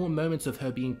get more moments of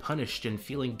her being punished and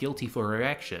feeling guilty for her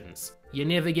actions. You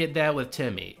never get that with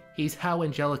Timmy. He's how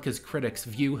Angelica's critics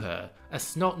view her, a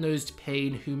snot-nosed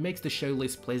pain who makes the show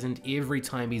less pleasant every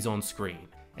time he's on screen.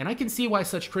 And I can see why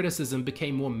such criticism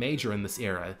became more major in this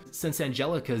era, since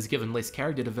Angelica is given less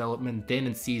character development than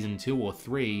in Season 2 or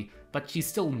 3, but she's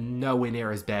still nowhere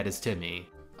near as bad as Timmy.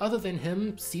 Other than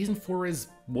him, Season 4 is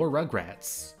more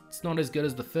Rugrats. It's not as good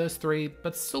as the first 3,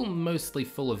 but still mostly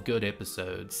full of good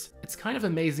episodes. It's kind of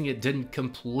amazing it didn't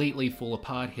completely fall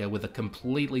apart here with a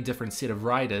completely different set of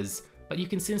writers, but you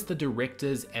can sense the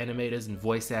directors, animators, and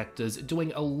voice actors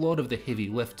doing a lot of the heavy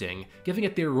lifting, giving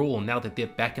it their all now that they're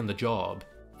back in the job.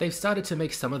 They've started to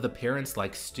make some of the parents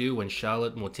like Stu and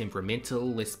Charlotte more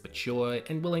temperamental, less mature,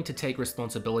 and willing to take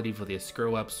responsibility for their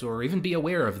screw-ups or even be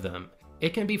aware of them.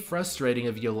 It can be frustrating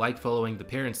if you like following the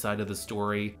parent side of the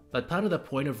story, but part of the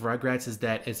point of Rugrats is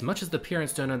that as much as the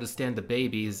parents don't understand the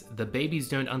babies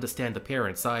don't understand the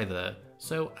parents either.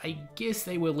 So I guess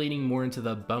they were leaning more into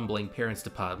the bumbling parents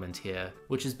department here,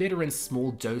 which is better in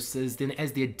small doses than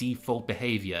as their default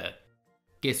behavior.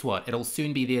 Guess what? It'll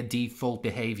soon be their default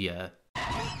behavior.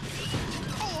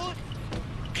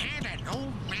 Can an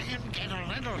old man get a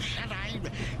little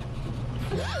shut-eyed?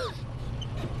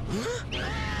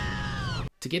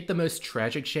 To get the most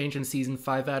tragic change in Season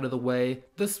 5 out of the way,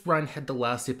 this run had the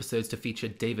last episodes to feature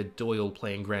David Doyle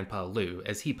playing Grandpa Lou,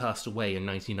 as he passed away in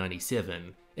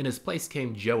 1997. In his place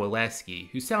came Joe Alasky,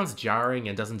 who sounds jarring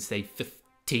and doesn't say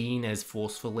 15 as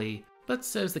forcefully, but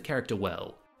serves the character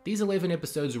well. These 11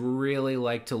 episodes really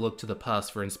like to look to the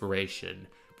past for inspiration,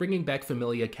 bringing back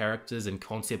familiar characters and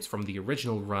concepts from the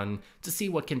original run to see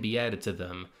what can be added to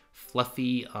them.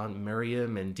 Fluffy, Aunt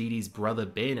Miriam, and Dee Dee's brother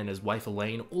Ben and his wife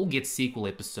Elaine all get sequel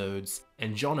episodes,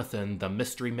 and Jonathan, the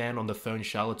mystery man on the phone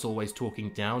Charlotte's always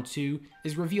talking down to,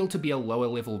 is revealed to be a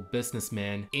lower-level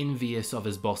businessman envious of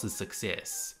his boss's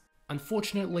success.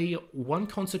 Unfortunately, one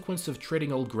consequence of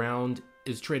treading old ground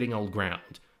is treading old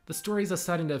ground. The stories are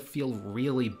starting to feel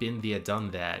really been there,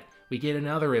 done that. We get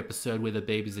another episode where the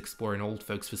babies explore an old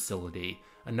folks facility,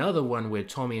 another one where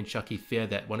Tommy and Chucky fear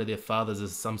that one of their fathers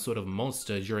is some sort of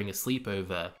monster during a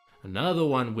sleepover, another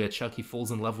one where Chucky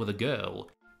falls in love with a girl.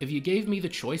 If you gave me the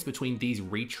choice between these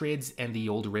retreads and the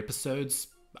older episodes,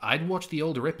 I'd watch the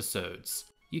older episodes.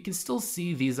 You can still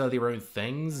see these are their own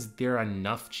things, there are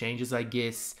enough changes I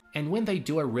guess, and when they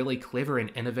do a really clever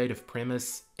and innovative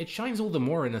premise, it shines all the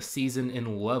more in a season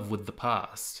in love with the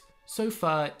past. So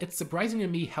far, it's surprising to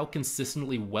me how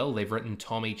consistently well they've written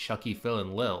Tommy, Chucky, Phil,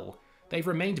 and Lil. They've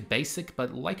remained basic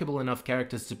but likable enough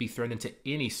characters to be thrown into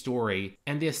any story,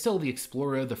 and they're still the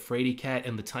explorer, the fraidy cat,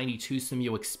 and the tiny twosome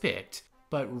you expect.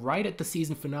 But right at the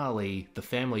season finale, the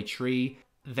family tree,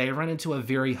 they run into a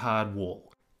very hard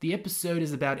wall. The episode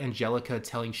is about Angelica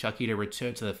telling Chucky to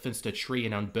return to the Finster tree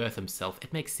and unbirth himself.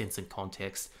 It makes sense in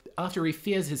context. After he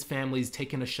fears his family's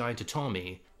taken a shine to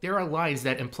Tommy. There are lines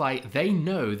that imply they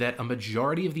know that a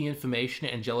majority of the information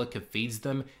Angelica feeds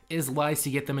them is lies to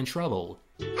get them in trouble.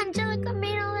 Angelica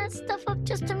made all that stuff up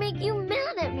just to make you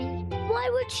mad at me.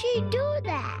 Why would she do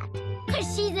that?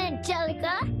 'Cause she's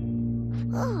Angelica.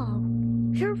 Oh,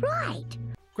 you're right.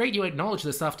 Great you acknowledge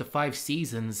this after 5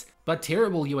 seasons, but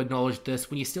terrible you acknowledge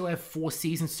this when you still have 4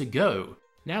 seasons to go.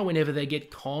 Now whenever they get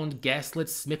conned, gaslit,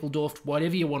 smickledorfed,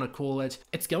 whatever you want to call it,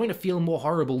 it's going to feel more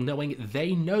horrible knowing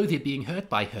they know they're being hurt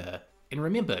by her. And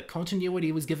remember,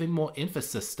 continuity was given more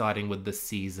emphasis starting with this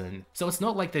season, so it's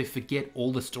not like they forget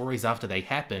all the stories after they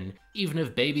happen, even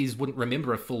if babies wouldn't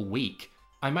remember a full week.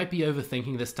 I might be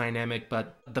overthinking this dynamic,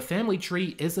 but the family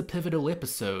tree is a pivotal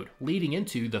episode, leading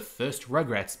into the first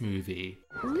Rugrats movie.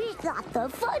 We thought the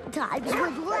fun times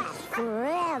would last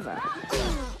forever.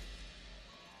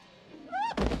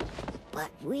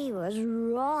 But we was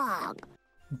wrong.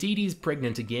 Dee Dee's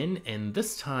pregnant again, and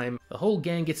this time, the whole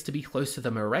gang gets to be close to the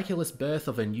miraculous birth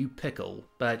of a new pickle.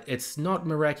 But it's not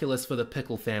miraculous for the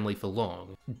pickle family for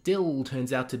long. Dill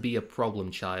turns out to be a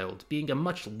problem child, being a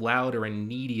much louder and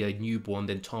needier newborn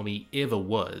than Tommy ever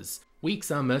was. Weeks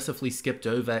are mercifully skipped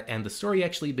over, and the story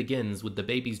actually begins with the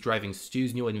babies driving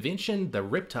Stu's new invention, the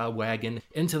Reptar Wagon,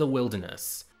 into the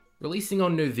wilderness. Releasing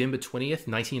on November 20th,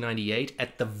 1998,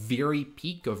 at the very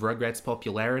peak of Rugrats'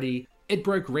 popularity, it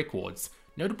broke records,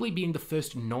 notably being the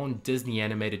first non-Disney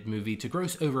animated movie to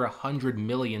gross over $100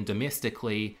 million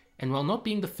domestically, and while not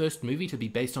being the first movie to be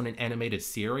based on an animated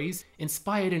series,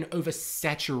 inspired an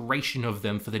oversaturation of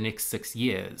them for the next 6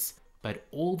 years. But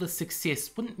all the success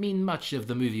wouldn't mean much if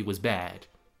the movie was bad.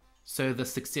 So the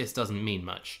success doesn't mean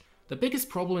much. The biggest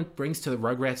problem it brings to the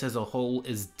Rugrats as a whole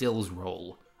is Dill's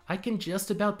role. I can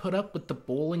just about put up with the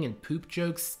bawling and poop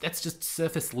jokes, that's just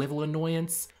surface level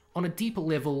annoyance. On a deeper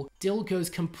level, Dill goes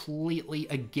completely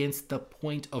against the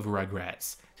point of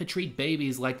Rugrats, to treat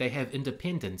babies like they have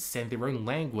independence and their own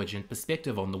language and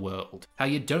perspective on the world. How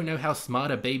you don't know how smart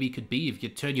a baby could be if you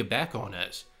turn your back on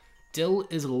it. Dill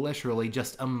is literally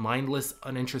just a mindless,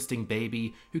 uninteresting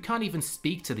baby who can't even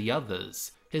speak to the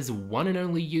others. His one and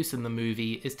only use in the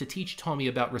movie is to teach Tommy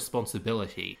about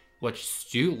responsibility, which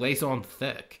Stu lays on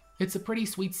thick. It's a pretty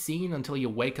sweet scene until you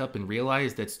wake up and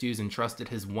realize that Stu's entrusted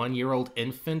his 1-year-old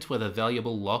infant with a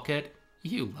valuable locket.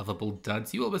 You lovable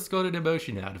dunce, you almost got an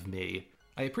emotion out of me.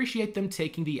 I appreciate them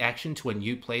taking the action to a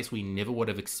new place we never would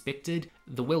have expected,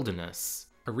 the wilderness.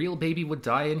 A real baby would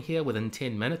die in here within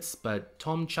 10 minutes, but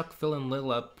Tom, Chuck, Phil, and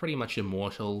Lil are pretty much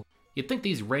immortal. You'd think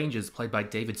these rangers, played by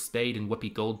David Spade and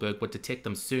Whoopi Goldberg, would detect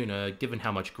them sooner, given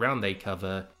how much ground they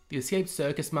cover. The escaped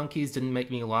circus monkeys didn't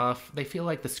make me laugh. They feel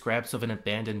like the scraps of an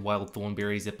abandoned Wild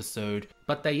Thornberrys episode.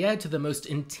 But they add to the most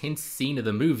intense scene of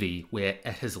the movie, where,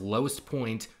 at his lowest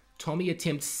point, Tommy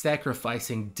attempts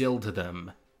sacrificing Dill to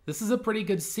them. This is a pretty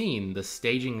good scene. The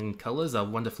staging and colors are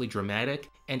wonderfully dramatic,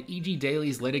 and E.G.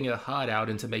 Daly's letting her heart out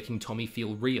into making Tommy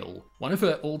feel real. One of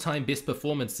her all-time best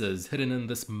performances, hidden in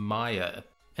this mire.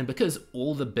 And because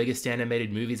all the biggest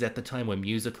animated movies at the time were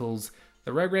musicals,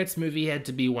 the Rugrats movie had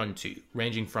to be one too,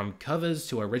 ranging from covers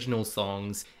to original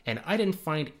songs, and I didn't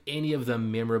find any of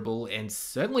them memorable and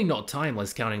certainly not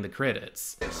timeless counting the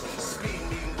credits.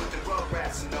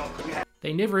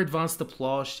 They never advanced the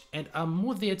plot and are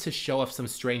more there to show off some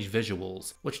strange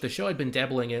visuals, which the show had been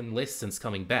dabbling in less since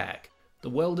coming back. The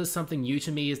world is something new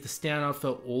to me as the standout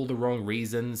for all the wrong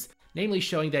reasons, namely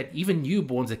showing that even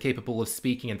newborns are capable of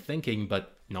speaking and thinking,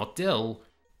 but not Dill.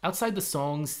 Outside the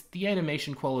songs, the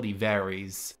animation quality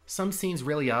varies. Some scenes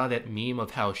really are that meme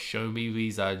of how show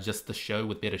movies are just the show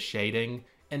with better shading,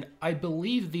 and I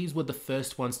believe these were the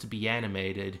first ones to be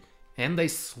animated, and they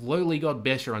slowly got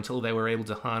better until they were able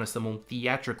to harness a more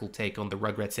theatrical take on the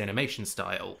Rugrats animation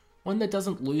style. One that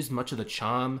doesn't lose much of the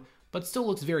charm, but still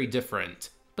looks very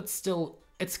different. But still,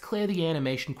 it's clear the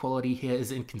animation quality here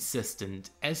is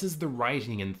inconsistent, as is the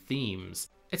writing and themes.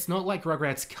 It's not like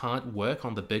Rugrats can't work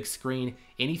on the big screen,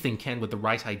 anything can with the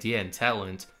right idea and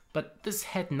talent, but this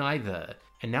had neither.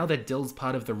 And now that Dill's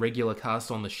part of the regular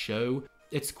cast on the show,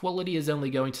 its quality is only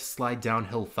going to slide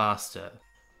downhill faster.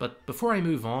 But before I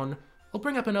move on, I'll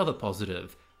bring up another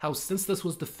positive, how since this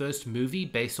was the first movie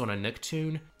based on a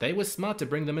Nicktoon, they were smart to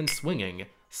bring them in swinging.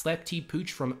 Slap T.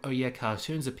 Pooch from Oh Yeah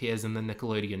Cartoons appears in the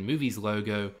Nickelodeon Movies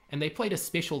logo, and they played a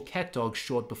special Cat Dog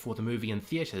short before the movie in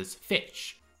theaters,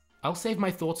 Fetch. I'll save my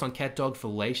thoughts on Cat Dog for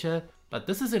later, but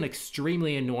this is an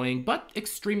extremely annoying but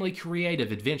extremely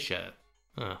creative adventure.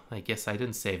 I guess I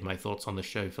didn't save my thoughts on the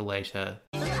show for later.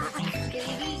 I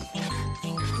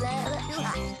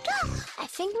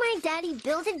think my daddy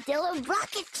built a Dill a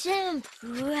rocket ship.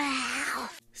 Wow.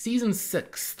 Season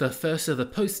 6, the first of the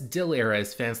post-Dill era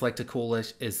as fans like to call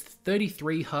it, is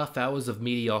 33 half hours of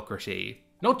mediocrity.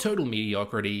 Not total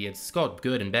mediocrity, it's got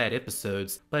good and bad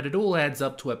episodes, but it all adds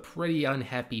up to a pretty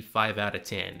unhappy 5 out of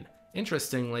 10.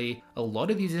 Interestingly, a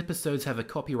lot of these episodes have a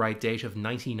copyright date of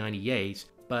 1998,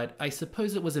 but I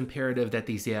suppose it was imperative that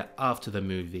these air after the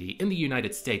movie, in the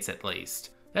United States at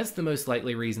least. That's the most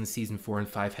likely reason Season 4 and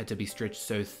 5 had to be stretched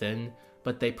so thin,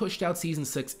 but they pushed out Season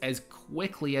 6 as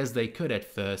quickly as they could at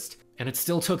first, and it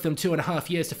still took them 2.5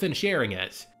 years to finish airing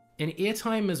it. In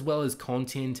airtime as well as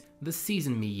content, the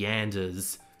season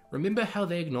meanders. Remember how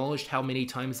they acknowledged how many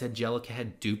times Angelica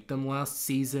had duped them last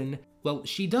season? Well,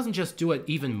 she doesn't just do it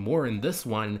even more in this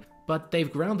one, but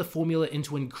they've ground the formula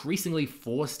into increasingly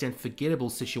forced and forgettable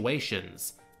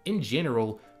situations. In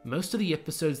general, most of the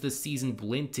episodes this season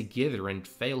blend together and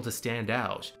fail to stand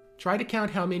out. Try to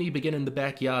count how many begin in the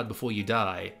backyard before you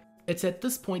die. It's at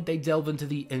this point they delve into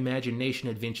the imagination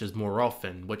adventures more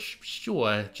often, which,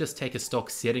 sure, just take a stock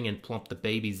setting and plump the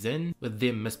babies in, with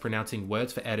them mispronouncing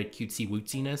words for added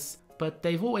cutesy-wootsiness, but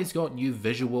they've always got new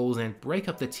visuals and break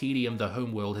up the tedium the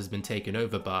homeworld has been taken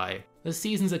over by. This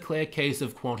season's a clear case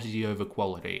of quantity over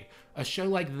quality. A show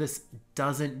like this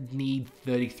doesn't need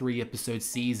 33 episode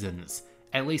seasons.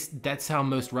 At least that's how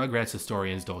most Rugrats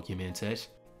historians document it.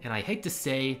 And I hate to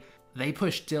say, they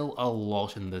pushed Dill a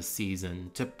lot in this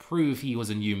season to prove he was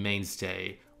a new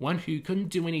mainstay, one who couldn't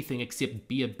do anything except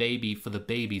be a baby for the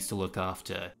babies to look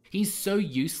after. He's so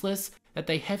useless that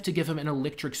they have to give him an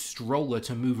electric stroller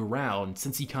to move around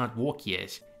since he can't walk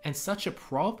yet, and such a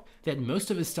prop that most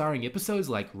of his starring episodes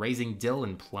like Raising Dill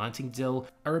and Planting Dill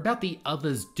are about the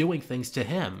others doing things to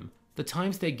him. The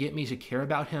times they get me to care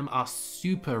about him are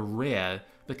super rare,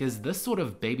 because this sort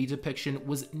of baby depiction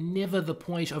was never the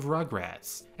point of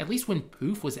Rugrats. At least when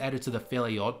Poof was added to the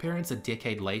Fairly OddParents a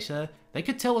decade later, they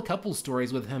could tell a couple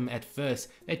stories with him at first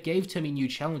that gave Timmy new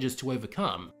challenges to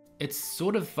overcome. It's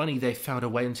sort of funny they found a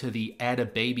way into the add a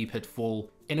baby pitfall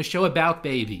in a show about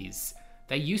babies.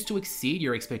 They used to exceed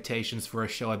your expectations for a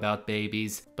show about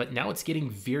babies, but now it's getting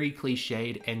very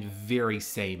cliched and very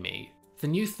samey. The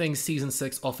new things Season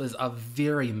 6 offers are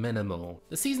very minimal.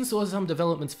 The season saw some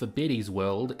developments for Betty's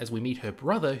world as we meet her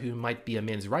brother, who might be a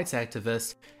men's rights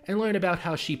activist, and learn about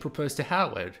how she proposed to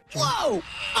Howard. Whoa!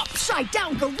 Upside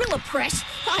down gorilla press!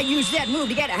 I used that move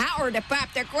to get Howard to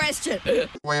pop the question.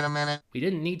 Wait a minute. We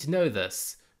didn't need to know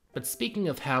this. But speaking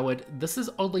of Howard, this is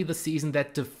oddly the season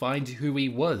that defined who he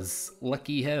was.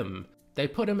 Lucky him. They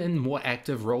put him in more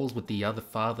active roles with the other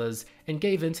fathers, and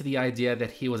gave in to the idea that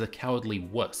he was a cowardly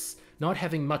wuss, not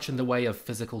having much in the way of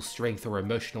physical strength or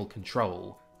emotional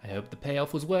control. I hope the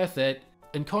payoff was worth it.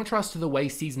 In contrast to the way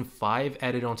Season 5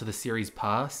 added onto the series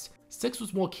past, 6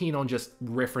 was more keen on just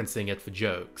referencing it for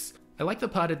jokes. I like the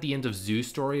part at the end of Zoo's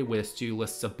story where Stu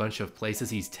lists a bunch of places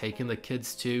he's taken the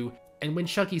kids to, and when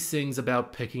Chucky sings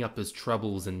about picking up his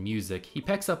troubles in music, he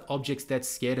packs up objects that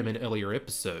scared him in earlier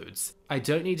episodes. I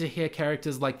don't need to hear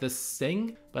characters like this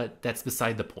sing, but that's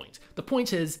beside the point. The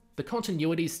point is, the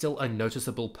continuity is still a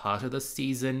noticeable part of this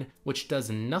season, which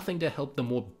does nothing to help the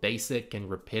more basic and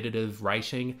repetitive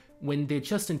writing when they're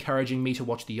just encouraging me to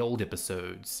watch the old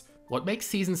episodes. What makes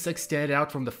Season 6 stand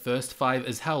out from the first 5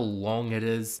 is how long it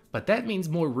is, but that means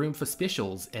more room for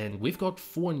specials, and we've got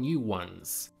 4 new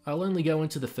ones. I'll only go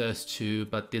into the first 2,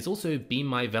 but there's also Be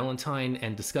My Valentine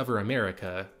and Discover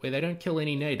America, where they don't kill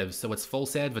any natives, so it's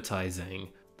false advertising.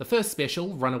 The first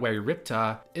special, Runaway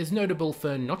Reptar, is notable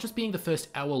for not just being the first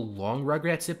hour-long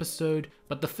Rugrats episode,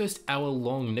 but the first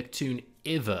hour-long Nicktoon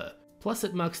ever. Plus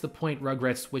it marks the point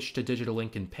Rugrats switched to digital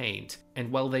ink and paint,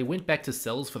 and while they went back to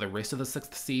cells for the rest of the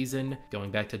 6th season,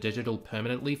 going back to digital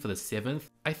permanently for the 7th,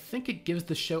 I think it gives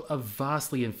the show a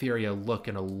vastly inferior look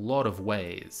in a lot of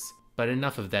ways. But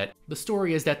enough of that. The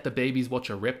story is that the babies watch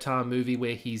a Reptar movie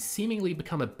where he's seemingly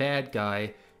become a bad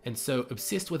guy, and so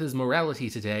obsessed with his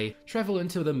morality today, travel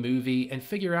into the movie and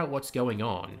figure out what's going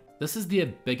on. This is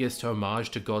their biggest homage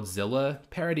to Godzilla,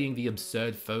 parodying the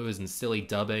absurd foes and silly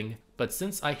dubbing, but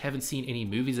since I haven't seen any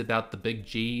movies about the Big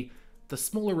G, the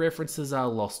smaller references are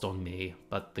lost on me.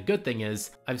 But the good thing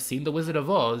is, I've seen The Wizard of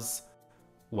Oz.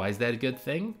 Why is that a good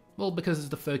thing? Well, because it's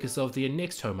the focus of their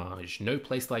next homage, No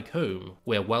Place Like Home,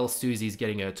 where while Susie's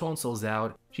getting her tonsils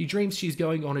out, she dreams she's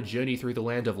going on a journey through the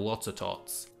land of lots of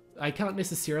tots. I can't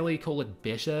necessarily call it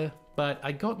better, but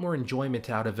I got more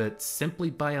enjoyment out of it simply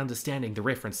by understanding the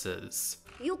references.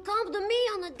 You come to me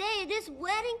on the day of this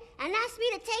wedding and ask me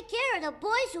to take care of the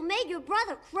boys who made your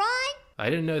brother cry?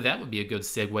 I didn't know that would be a good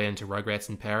segue into Rugrats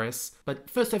in Paris, but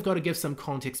first I've got to give some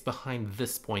context behind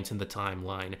this point in the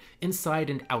timeline, inside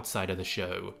and outside of the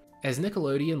show. As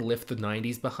Nickelodeon left the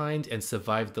 90s behind and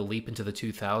survived the leap into the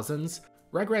 2000s,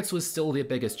 Rugrats was still their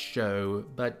biggest show,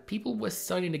 but people were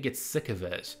starting to get sick of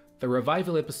it. The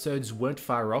revival episodes weren't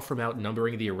far off from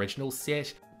outnumbering the original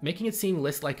set, making it seem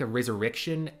less like a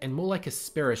resurrection and more like a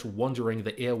spirit wandering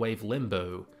the airwave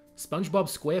limbo. SpongeBob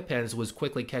SquarePants was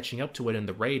quickly catching up to it in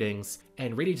the ratings,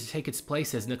 and ready to take its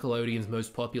place as Nickelodeon's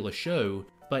most popular show,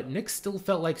 but Nick still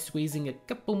felt like squeezing a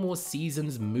couple more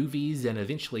seasons, movies, and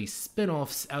eventually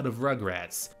spin-offs out of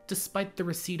Rugrats, despite the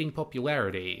receding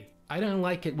popularity. I don't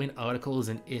like it when articles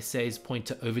and essays point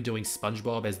to overdoing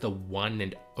SpongeBob as the one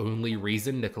and only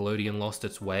reason Nickelodeon lost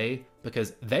its way,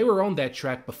 because they were on that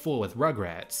track before with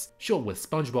Rugrats. Sure, with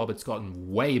SpongeBob it's gotten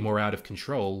way more out of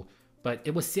control, but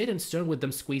it was set in stone with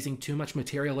them squeezing too much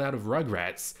material out of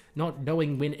Rugrats, not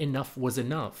knowing when enough was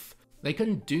enough. They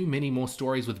couldn't do many more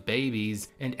stories with babies,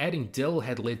 and adding Dill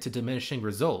had led to diminishing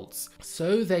results,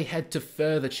 so they had to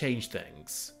further change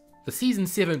things. The Season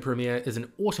 7 premiere is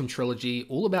an autumn trilogy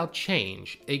all about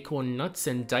change, acorn nuts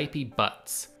and diaper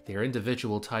butts. Their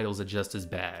individual titles are just as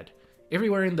bad.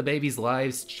 Everywhere in the babies'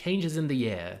 lives, change is in the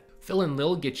air. Phil and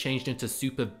Lil get changed into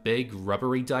super big,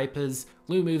 rubbery diapers,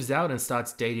 Lou moves out and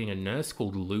starts dating a nurse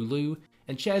called Lulu,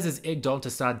 and Chaz is egged on to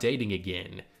start dating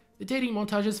again. The dating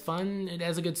montage is fun, it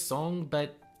has a good song, but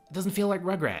it doesn't feel like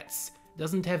Rugrats. It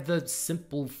doesn't have the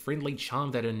simple, friendly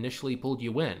charm that initially pulled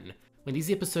you in. When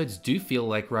these episodes do feel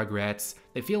like Rugrats,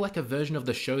 they feel like a version of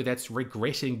the show that's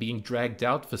regretting being dragged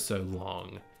out for so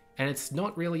long. And it's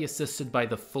not really assisted by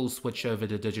the full switch over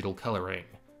to digital coloring.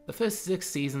 The first 6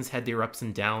 seasons had their ups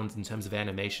and downs in terms of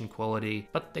animation quality,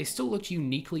 but they still looked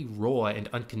uniquely raw and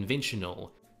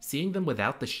unconventional. Seeing them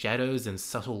without the shadows and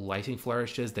subtle lighting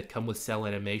flourishes that come with cell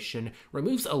animation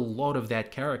removes a lot of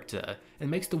that character,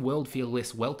 and makes the world feel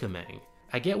less welcoming.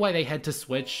 I get why they had to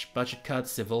switch, budget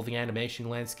cuts, evolving animation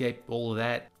landscape, all of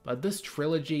that, but this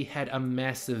trilogy had a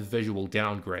massive visual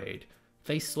downgrade.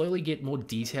 They slowly get more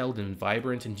detailed and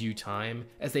vibrant in due time,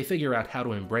 as they figure out how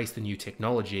to embrace the new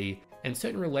technology, and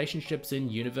certain relationships in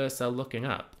universe are looking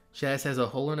up. Chaz has a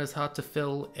hole in his heart to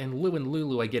fill, and Lou and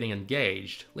Lulu are getting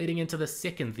engaged, leading into the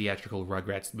second theatrical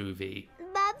Rugrats movie.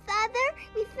 Bob, Father,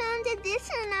 we found a dish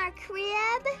in our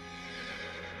crib.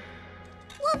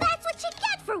 Well, that's what you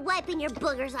get for wiping your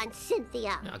boogers on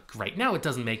Cynthia. Oh, great, now it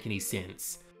doesn't make any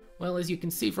sense. Well, as you can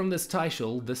see from this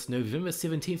title, this November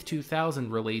 17th,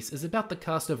 2000 release is about the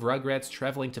cast of Rugrats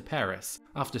traveling to Paris,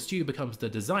 after Stu becomes the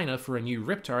designer for a new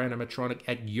Reptar animatronic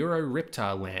at Euro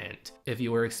Reptar Land. If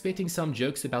you were expecting some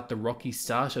jokes about the rocky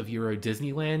start of Euro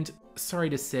Disneyland,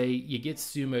 sorry to say, you get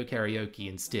sumo karaoke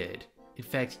instead. In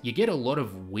fact, you get a lot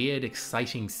of weird,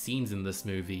 exciting scenes in this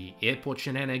movie. Airport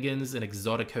shenanigans, an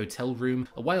exotic hotel room,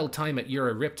 a wild time at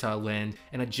Euro Reptar Land,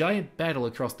 and a giant battle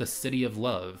across the City of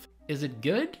Love. Is it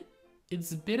good?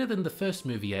 It's better than the first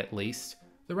movie at least.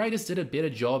 The writers did a better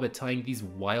job at tying these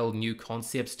wild new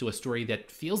concepts to a story that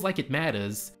feels like it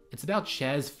matters. It's about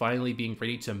Chaz finally being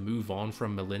ready to move on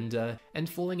from Melinda and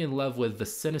falling in love with the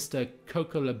sinister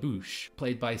Coco LaBouche,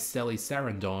 played by Sally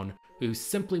Sarandon, who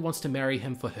simply wants to marry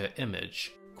him for her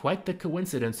image. Quite the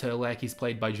coincidence her lackey's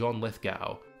played by John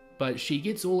Lithgow. But she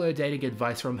gets all her dating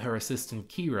advice from her assistant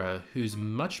Kira, who's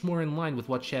much more in line with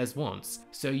what Chaz wants,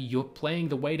 so you're playing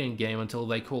the waiting game until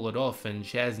they call it off and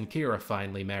Chaz and Kira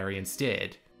finally marry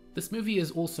instead. This movie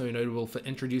is also notable for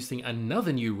introducing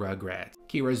another new Rugrat,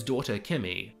 Kira's daughter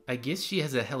Kimmy. I guess she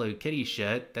has a Hello Kitty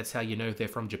shirt, that's how you know they're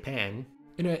from Japan.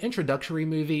 In her introductory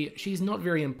movie, she's not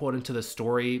very important to the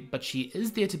story, but she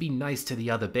is there to be nice to the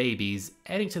other babies,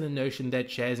 adding to the notion that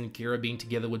Chaz and Kira being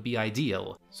together would be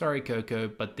ideal. Sorry Coco,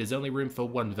 but there's only room for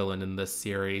one villain in this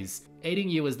series. Aiding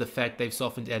you is the fact they've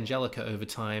softened Angelica over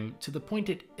time, to the point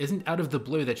it isn't out of the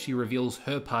blue that she reveals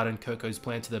her part in Coco's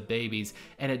plan to the babies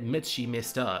and admits she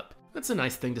messed up. That's a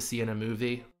nice thing to see in a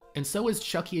movie. And so is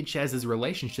Chucky and Chaz's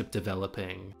relationship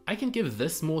developing. I can give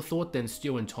this more thought than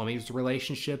Stu and Tommy's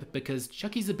relationship because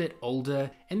Chucky's a bit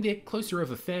older and they're closer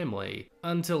of a family.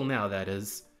 Until now, that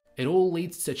is. It all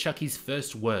leads to Chucky's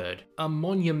first word, a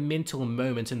monumental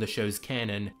moment in the show's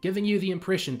canon, giving you the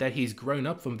impression that he's grown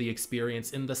up from the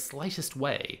experience in the slightest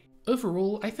way.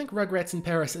 Overall, I think Rugrats in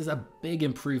Paris is a big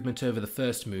improvement over the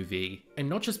first movie, and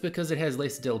not just because it has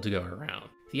less dill to go around.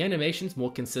 The animation's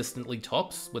more consistently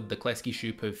tops, with the Klasky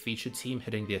Shupo feature team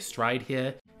hitting their stride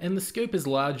here, and the scope is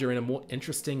larger in a more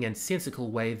interesting and sensical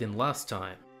way than last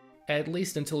time. At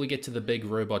least until we get to the big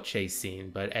robot chase scene,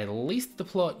 but at least the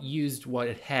plot used what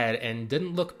it had and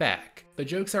didn't look back. The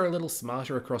jokes are a little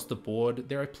smarter across the board,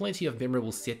 there are plenty of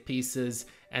memorable set pieces,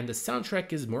 and the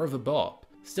soundtrack is more of a bop.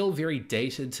 Still very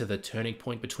dated to the turning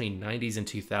point between 90s and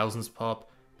 2000s pop,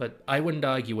 but I wouldn't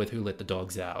argue with Who Let the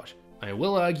Dogs Out. I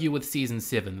will argue with Season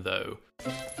 7 though.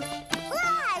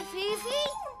 Hi, Fifi!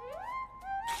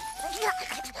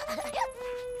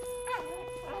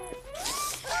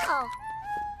 Oh.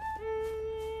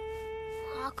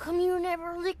 How come you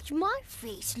never licked my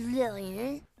face,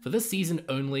 Lillian? For this season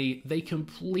only, they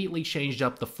completely changed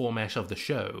up the format of the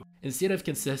show. Instead of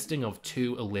consisting of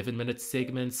 2 11-minute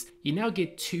segments, you now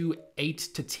get 2 8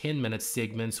 to 10-minute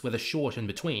segments with a short in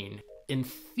between. In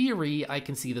theory, I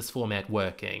can see this format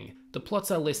working. The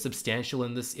plots are less substantial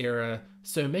in this era,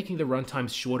 so making the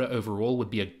runtimes shorter overall would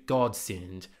be a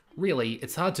godsend. Really,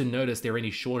 it's hard to notice they're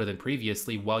any shorter than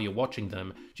previously while you're watching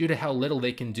them, due to how little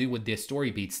they can do with their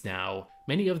story beats now.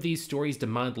 Many of these stories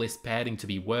demand less padding to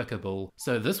be workable,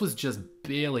 so this was just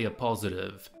barely a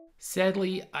positive.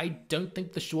 Sadly, I don't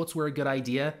think the shorts were a good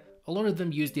idea. A lot of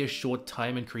them use their short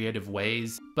time in creative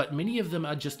ways, but many of them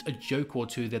are just a joke or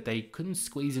two that they couldn't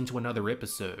squeeze into another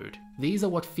episode. These are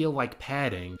what feel like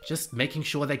padding, just making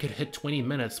sure they could hit 20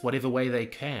 minutes whatever way they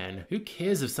can. Who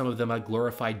cares if some of them are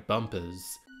glorified bumpers?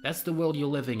 That's the world you're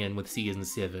living in with Season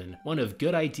 7, one of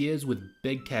good ideas with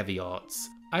big caveats.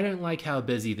 I don't like how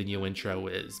busy the new intro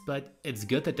is, but it's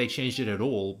good that they changed it at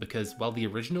all, because while the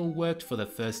original worked for the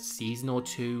first season or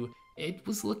two, it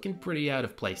was looking pretty out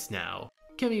of place now.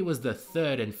 Kimmy was the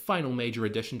third and final major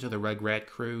addition to the Rugrat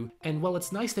crew, and while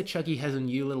it's nice that Chucky has a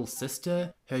new little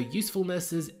sister, her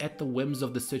usefulness is at the whims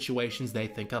of the situations they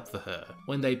think up for her.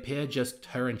 When they pair just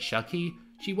her and Chucky,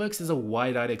 she works as a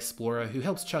wide-eyed explorer who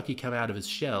helps Chucky come out of his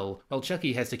shell, while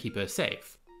Chucky has to keep her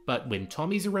safe. But when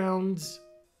Tommy's around...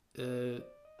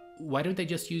 why don't they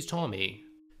just use Tommy?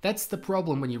 That's the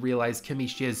problem when you realize Kimmy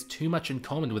shares too much in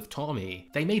common with Tommy.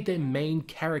 They made their main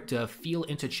character feel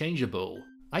interchangeable.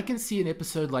 I can see an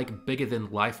episode like Bigger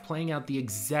Than Life playing out the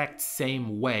exact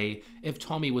same way if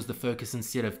Tommy was the focus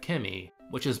instead of Kimmy,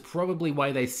 which is probably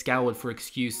why they scoured for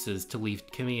excuses to leave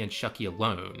Kimmy and Chucky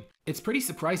alone. It's pretty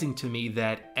surprising to me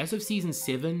that, as of season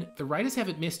 7, the writers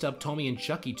haven't messed up Tommy and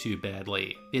Chucky too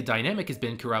badly. Their dynamic has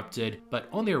been corrupted, but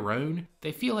on their own,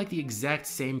 they feel like the exact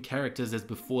same characters as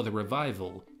before the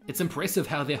revival. It's impressive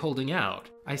how they're holding out.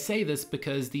 I say this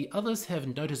because the others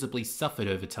have noticeably suffered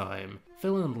over time.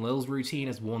 Phil and Lil's routine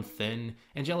has worn thin,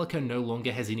 Angelica no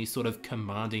longer has any sort of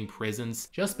commanding presence,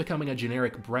 just becoming a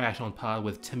generic brat on par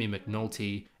with Timmy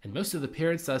McNulty, and most of the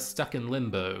parents are stuck in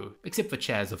limbo, except for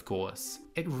Chaz of course.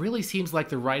 It really seems like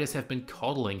the writers have been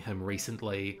coddling him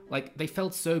recently, like they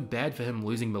felt so bad for him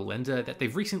losing Melinda that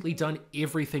they've recently done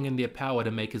everything in their power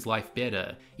to make his life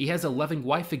better. He has a loving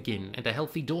wife again, and a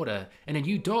healthy daughter, and a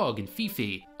new dog in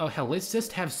Fifi. Oh hell, let's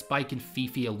just have Spike and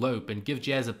Fifi elope and give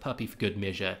Jazz a puppy for good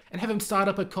measure, and have him start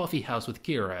up a coffee house with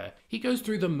Kira. He goes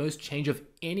through the most change of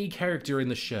any character in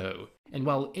the show. And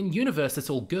while in-universe it's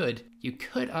all good, you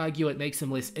could argue it makes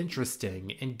him less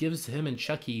interesting and gives him and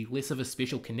Chucky less of a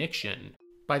special connection.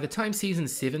 By the time season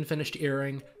 7 finished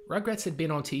airing, Rugrats had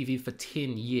been on TV for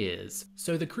 10 years,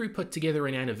 so the crew put together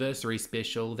an anniversary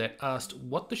special that asked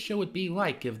what the show would be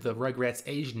like if the Rugrats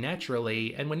aged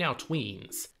naturally and were now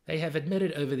tweens. They have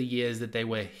admitted over the years that they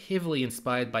were heavily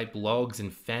inspired by blogs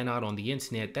and fan art on the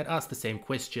internet that asked the same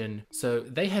question, so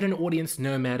they had an audience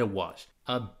no matter what.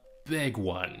 A big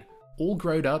one. All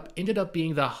Grown Up ended up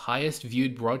being the highest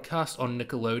viewed broadcast on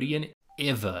Nickelodeon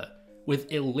ever, with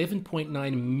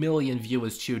 11.9 million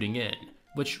viewers tuning in,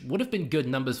 which would have been good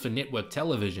numbers for network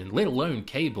television, let alone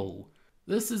cable.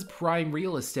 This is prime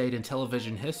real estate in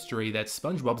television history that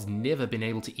SpongeBob's never been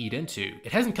able to eat into.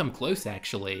 It hasn't come close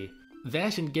actually.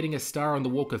 That and getting a star on the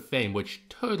Walk of Fame, which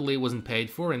totally wasn't paid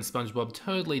for and SpongeBob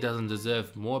totally doesn't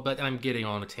deserve more, but I'm getting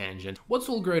on a tangent. What's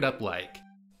All Grown Up like?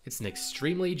 It's an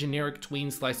extremely generic tween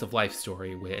slice of life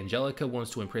story where Angelica wants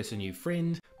to impress a new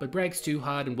friend, but brags too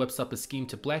hard and whips up a scheme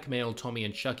to blackmail Tommy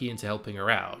and Chucky into helping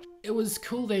her out. It was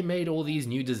cool they made all these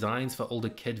new designs for older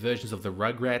kid versions of the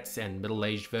Rugrats and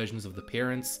middle-aged versions of the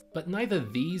parents, but neither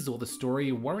these or the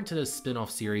story warranted a spin-off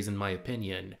series in my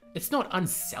opinion. It's not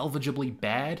unsalvageably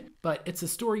bad, but it's a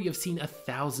story you've seen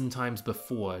 1,000 times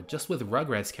before, just with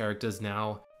Rugrats characters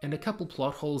now, and a couple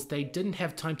plot holes they didn't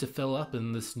have time to fill up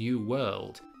in this new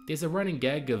world. There's a running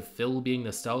gag of Phil being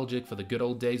nostalgic for the good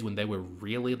old days when they were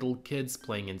really little kids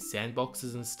playing in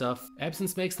sandboxes and stuff.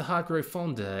 Absence makes the heart grow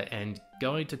fonder, and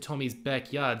going to Tommy's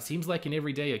backyard seems like an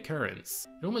everyday occurrence.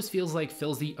 It almost feels like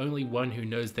Phil's the only one who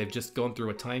knows they've just gone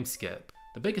through a time skip.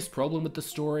 The biggest problem with the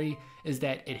story is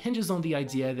that it hinges on the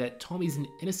idea that Tommy's an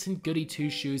innocent goody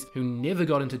two-shoes who never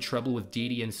got into trouble with Dee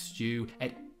Dee and Stu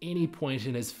at any point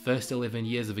in his first 11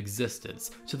 years of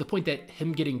existence, to the point that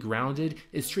him getting grounded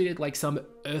is treated like some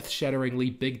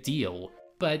earth-shatteringly big deal.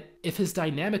 But if his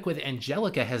dynamic with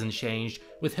Angelica hasn't changed,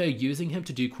 with her using him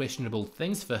to do questionable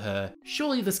things for her,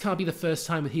 surely this can't be the first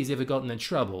time that he's ever gotten in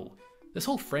trouble. This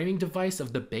whole framing device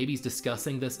of the babies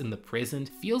discussing this in the present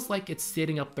feels like it's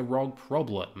setting up the wrong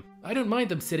problem. I don't mind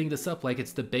them setting this up like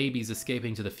it's the babies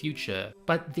escaping to the future,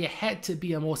 but there had to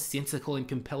be a more sensical and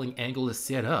compelling angle to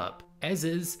set up. As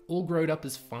is, All Grown Up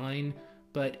is fine,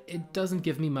 but it doesn't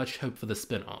give me much hope for the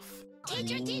spin-off.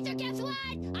 Teacher, guess what?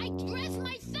 I dressed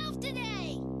myself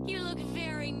today! You look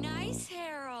very nice,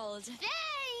 Harold.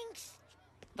 Thanks!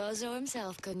 Bozo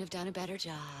himself couldn't have done a better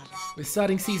job. We're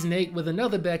starting season 8 with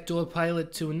another backdoor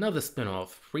pilot to another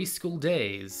spin-off, Preschool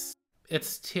Days.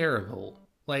 It's terrible.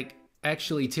 Like,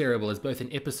 actually terrible as both an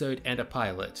episode and a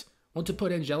pilot. Want to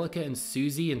put Angelica and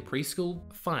Susie in preschool?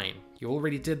 Fine. You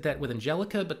already did that with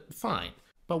Angelica, but fine.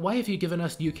 But why have you given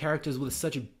us new characters with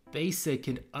such basic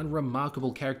and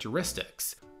unremarkable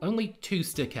characteristics? Only two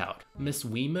stick out. Miss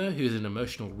Weimer, who's an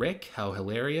emotional wreck, how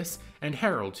hilarious, and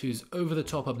Harold, who's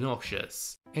over-the-top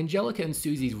obnoxious. Angelica and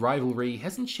Susie's rivalry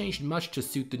hasn't changed much to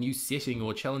suit the new setting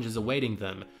or challenges awaiting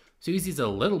them. Susie's a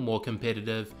little more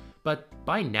competitive, but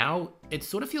by now, it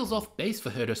sort of feels off base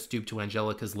for her to stoop to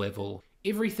Angelica's level.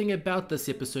 Everything about this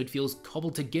episode feels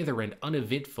cobbled together and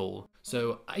uneventful,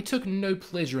 so I took no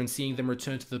pleasure in seeing them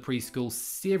return to the preschool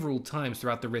several times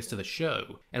throughout the rest of the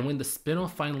show, and when the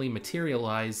spin-off finally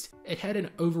materialized, it had an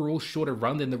overall shorter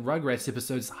run than the Rugrats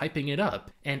episodes hyping it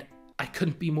up, and I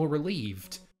couldn't be more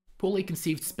relieved. Poorly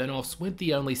conceived spin-offs weren't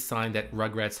the only sign that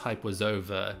Rugrats hype was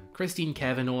over. Christine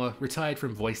Cavanaugh retired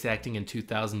from voice acting in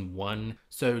 2001,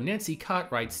 so Nancy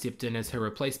Cartwright stepped in as her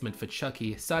replacement for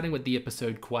Chucky, starting with the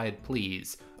episode Quiet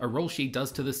Please, a role she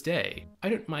does to this day. I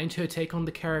don't mind her take on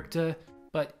the character,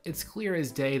 but it's clear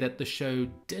as day that the show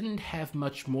didn't have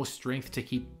much more strength to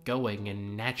keep going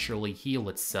and naturally heal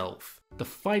itself. The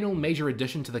final major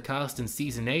addition to the cast in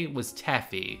season 8 was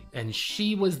Taffy, and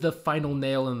she was the final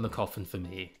nail in the coffin for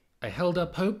me. I held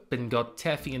up hope and got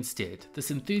Taffy instead, this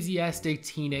enthusiastic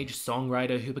teenage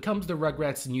songwriter who becomes the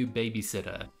Rugrats' new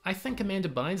babysitter. I think Amanda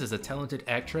Bynes is a talented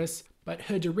actress, but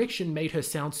her direction made her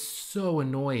sound so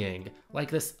annoying, like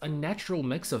this unnatural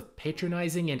mix of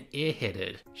patronizing and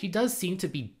airheaded. She does seem to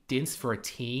be dense for a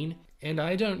teen, and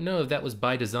I don't know if that was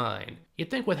by design. You'd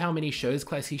think with how many shows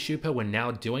Classy Schuper were now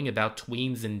doing about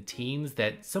tweens and teens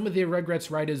that some of their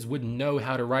Rugrats writers would know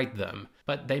how to write them,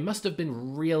 but they must have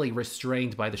been really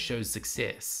restrained by the show's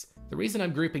success. The reason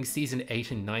I'm grouping season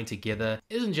 8 and 9 together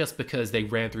isn't just because they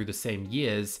ran through the same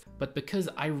years, but because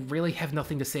I really have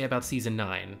nothing to say about season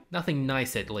 9. Nothing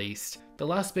nice at least. The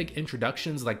last big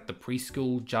introductions like the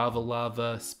preschool, Java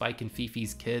Lava, Spike and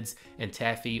Fifi's kids, and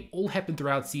Taffy all happened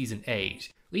throughout season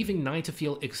 8, leaving 9 to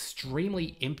feel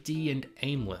extremely empty and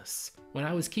aimless. When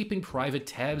I was keeping private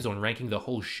tabs on ranking the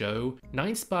whole show,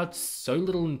 9 sparked so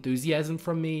little enthusiasm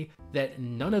from me that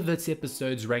none of its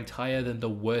episodes ranked higher than the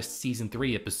worst season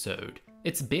 3 episode.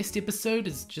 Its best episode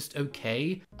is just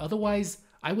okay, otherwise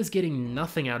I was getting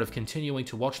nothing out of continuing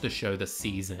to watch the show this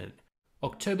season.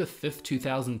 October 5th,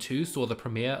 2002 saw the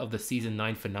premiere of the season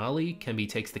 9 finale, Kimby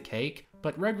Takes the Cake,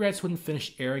 but Rugrats wouldn't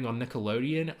finish airing on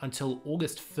Nickelodeon until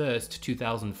August 1st,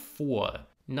 2004.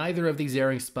 Neither of these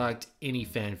airings sparked any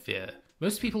fanfare.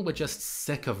 Most people were just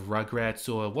sick of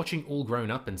Rugrats or watching All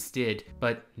Grown Up instead,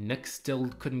 but Nick still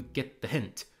couldn't get the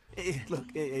hint. Look,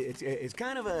 it's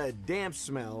kind of a damp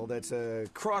smell that's a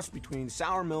cross between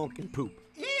sour milk and poop.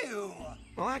 Ew!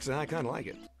 Well, actually, I kind of like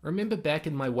it. Remember back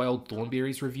in my Wild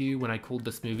Thornberrys review when I called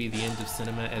this movie the end of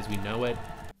cinema as we know it?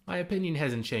 My opinion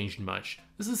hasn't changed much.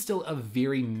 This is still a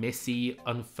very messy,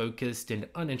 unfocused, and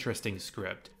uninteresting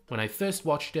script. When I first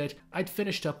watched it, I'd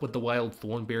finished up with the Wild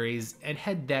Thornberrys and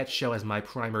had that show as my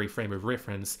primary frame of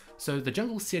reference, so the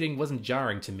jungle setting wasn't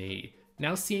jarring to me.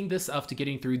 Now seeing this after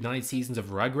getting through 9 seasons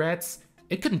of Rugrats,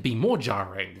 it couldn't be more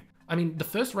jarring. I mean, the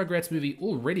first Rugrats movie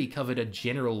already covered a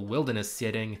general wilderness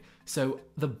setting, so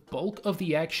the bulk of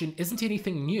the action isn't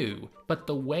anything new, but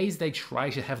the ways they try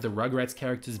to have the Rugrats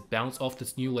characters bounce off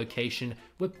this new location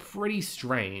were pretty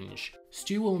strange.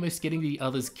 Stu almost getting the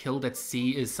others killed at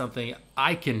sea is something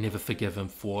I can never forgive him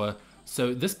for,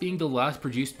 so this being the last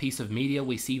produced piece of media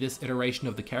we see this iteration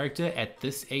of the character at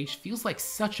this age feels like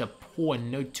such a poor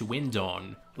note to end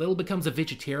on. Lil becomes a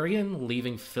vegetarian,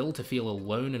 leaving Phil to feel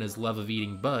alone in his love of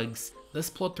eating bugs. This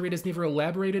plot thread is never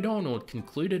elaborated on or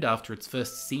concluded after its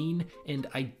first scene, and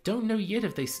I don't know yet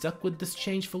if they stuck with this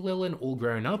change for Lil in All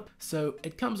Grown Up, so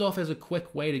it comes off as a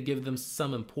quick way to give them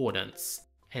some importance.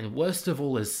 And worst of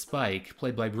all is Spike,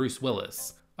 played by Bruce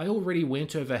Willis. I already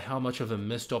went over how much of a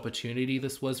missed opportunity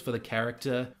this was for the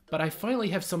character, but I finally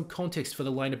have some context for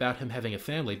the line about him having a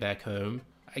family back home.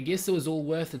 I guess it was all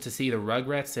worth it to see the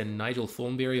Rugrats and Nigel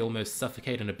Thornberry almost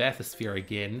suffocate in a bathysphere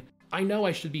again. I know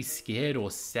I should be scared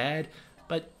or sad,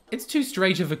 but it's too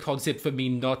strange of a concept for me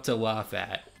not to laugh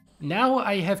at. Now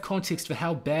I have context for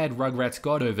how bad Rugrats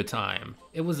got over time.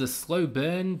 It was a slow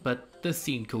burn, but this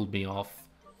scene cooled me off.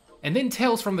 And then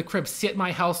Tales from the Crypt set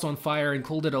my house on fire and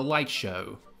called it a light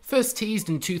show. First teased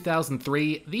in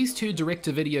 2003, these two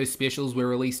direct-to-video specials were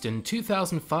released in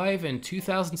 2005 and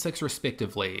 2006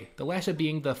 respectively, the latter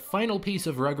being the final piece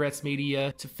of Rugrats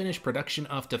media to finish production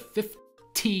after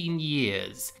 15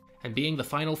 years, and being the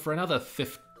final for another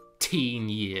 15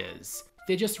 years.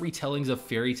 They're just retellings of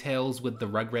fairy tales with the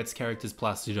Rugrats characters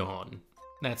plastered on.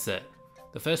 That's it.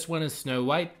 The first one is Snow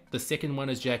White, the second one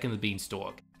is Jack and the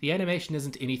Beanstalk. The animation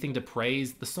isn't anything to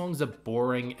praise, the songs are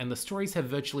boring, and the stories have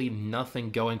virtually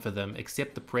nothing going for them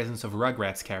except the presence of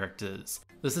Rugrats characters.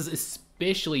 This is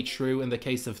especially true in the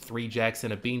case of 3 Jacks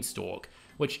and a Beanstalk,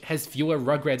 which has fewer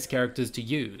Rugrats characters to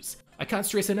use. I can't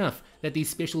stress enough that these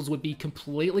specials would be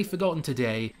completely forgotten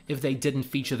today if they didn't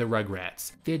feature the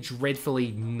Rugrats. They're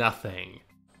dreadfully nothing.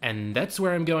 And that's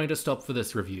where I'm going to stop for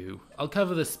this review. I'll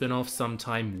cover the spin-off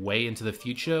sometime way into the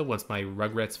future once my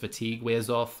Rugrats fatigue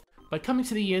wears off. But coming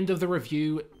to the end of the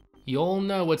review, you all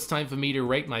know it's time for me to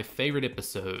rate my favorite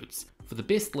episodes. For the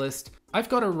best list, I've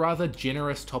got a rather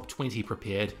generous top 20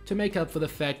 prepared to make up for the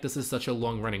fact this is such a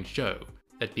long-running show.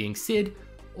 That being said,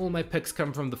 all my picks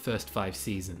come from the first 5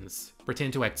 seasons.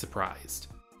 Pretend to act surprised.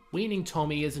 Weaning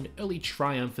Tommy is an early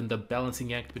triumph in the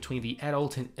balancing act between the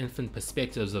adult and infant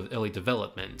perspectives of early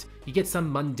development. You get some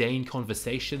mundane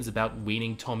conversations about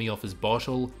weaning Tommy off his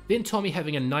bottle, then Tommy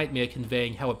having a nightmare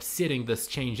conveying how upsetting this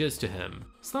change is to him.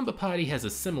 Slumber Party has a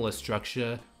similar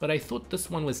structure, but I thought this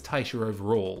one was tighter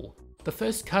overall. The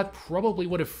first cut probably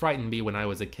would have frightened me when I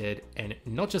was a kid, and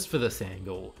not just for this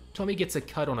angle. Tommy gets a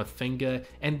cut on a finger,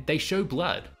 and they show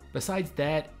blood. Besides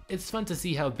that, it's fun to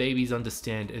see how babies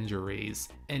understand injuries,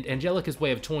 and Angelica's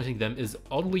way of taunting them is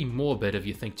oddly morbid if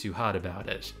you think too hard about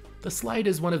it. The Slide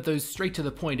is one of those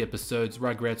straight-to-the-point episodes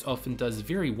Rugrats often does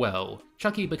very well.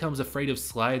 Chucky becomes afraid of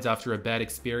slides after a bad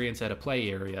experience at a play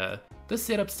area. This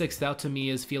setup sticks out to me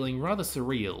as feeling rather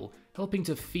surreal, helping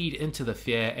to feed into the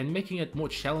fear and making it more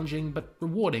challenging but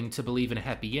rewarding to believe in a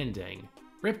happy ending.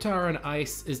 Reptar on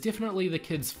Ice is definitely the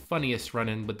kids' funniest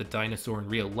run-in with the dinosaur in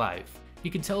real life. You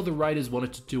can tell the writers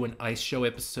wanted to do an ice show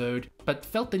episode, but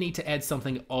felt the need to add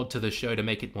something odd to the show to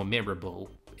make it more memorable.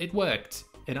 It worked.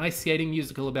 An ice skating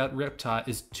musical about Reptar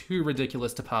is too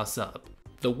ridiculous to pass up.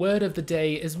 The Word of the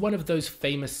Day is one of those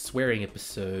famous swearing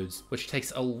episodes, which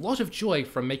takes a lot of joy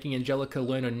from making Angelica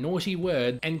learn a naughty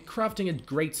word and crafting a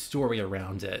great story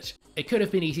around it. It could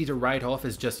have been easy to write off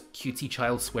as just cutesy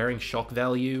child swearing shock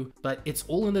value, but it's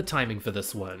all in the timing for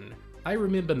this one. I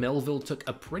remember Melville took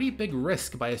a pretty big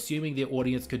risk by assuming their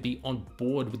audience could be on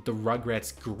board with the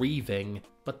Rugrats grieving,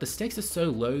 but the stakes are so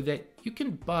low that you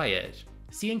can buy it.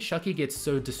 Seeing Chucky get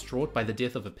so distraught by the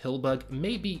death of a pill bug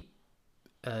may be...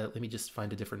 let me just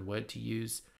find a different word to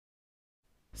use.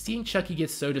 Seeing Chucky get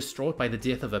so distraught by the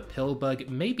death of a pill bug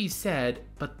may be sad,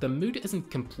 but the mood isn't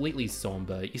completely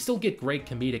somber. You still get great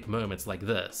comedic moments like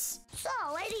this. So,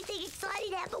 anything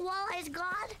exciting happened while I was gone?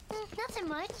 Nothing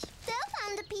much. Phil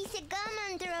found a piece of gum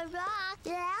under a rock.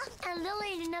 Yeah? And Lily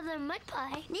ate another mud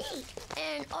pie. Neat.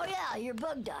 And, oh yeah, your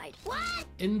bug died. What?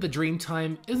 In the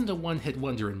Dreamtime isn't a one-hit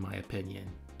wonder in my opinion.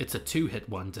 It's a two-hit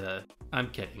wonder. I'm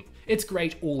kidding. It's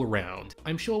great all around.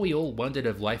 I'm sure we all wondered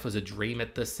if life was a dream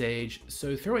at this age,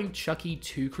 so throwing Chucky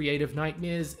 2 creative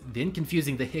nightmares, then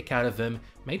confusing the heck out of him,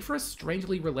 made for a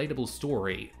strangely relatable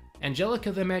story.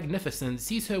 Angelica the Magnificent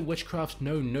sees her witchcraft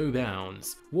know no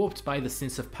bounds. Warped by the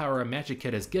sense of power a magic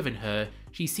kid has given her,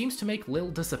 she seems to make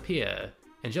Lil disappear.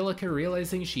 Angelica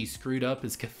realizing she's screwed up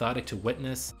is cathartic to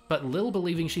witness, but Lil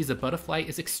believing she's a butterfly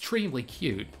is extremely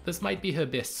cute. This might be her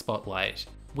best spotlight.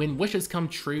 When Wishes Come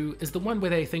True is the one where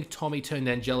they think Tommy turned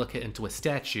Angelica into a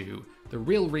statue. The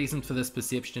real reason for this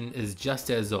perception is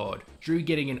just as odd. Drew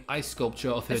getting an ice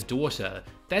sculpture of her daughter.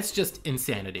 That's just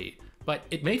insanity. But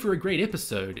it made for a great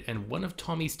episode, and one of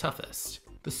Tommy's toughest.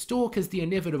 The Stalk is the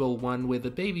inevitable one where the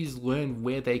babies learn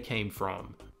where they came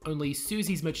from. Only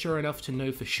Susie's mature enough to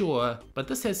know for sure, but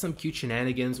this has some cute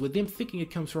shenanigans with them thinking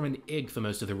it comes from an egg for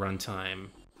most of the runtime.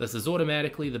 This is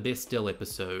automatically the best still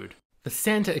episode. The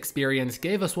Santa experience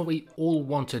gave us what we all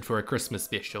wanted for a Christmas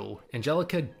special.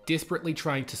 Angelica desperately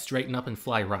trying to straighten up and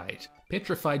fly right.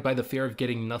 Petrified by the fear of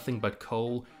getting nothing but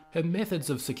coal, her methods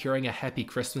of securing a happy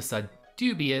Christmas are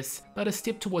dubious, but a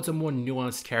step towards a more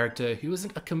nuanced character who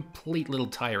isn't a complete little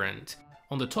tyrant.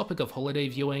 On the topic of holiday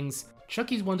viewings,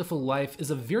 Chucky's Wonderful Life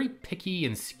is a very picky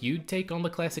and skewed take on the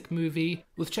classic movie,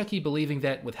 with Chucky believing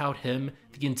that without him,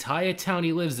 the entire town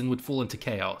he lives in would fall into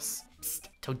chaos. Psst,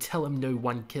 don't tell him no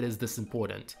one kid is this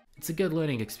important. It's a good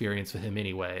learning experience for him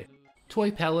anyway. Toy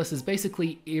Palace is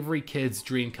basically every kid's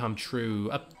dream come true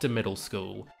up to middle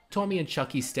school. Tommy and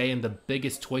Chucky stay in the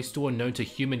biggest toy store known to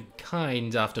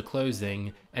humankind after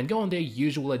closing, and go on their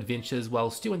usual adventures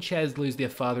while Stu and Chaz lose their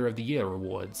Father of the Year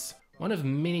awards. One of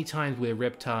many times where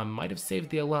Reptar might have saved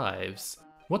their lives.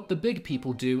 What the Big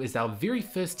People Do is our very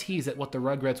first tease at what the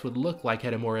Rugrats would look like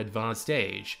at a more advanced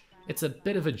age. It's a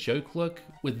bit of a joke look,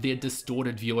 with their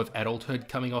distorted view of adulthood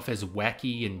coming off as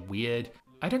wacky and weird.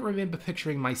 I don't remember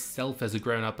picturing myself as a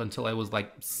grown-up until I was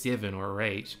like 7 or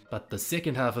 8, but the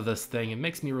second half of this thing, it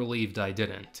makes me relieved I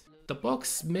didn't. The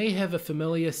box may have a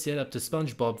familiar setup to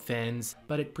SpongeBob fans,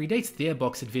 but it predates their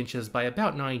box adventures by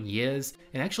about 9 years,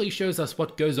 and actually shows us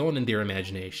what goes on in their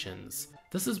imaginations.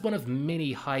 This is one of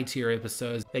many high-tier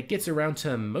episodes that gets around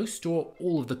to most or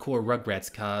all of the core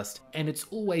Rugrats cast, and it's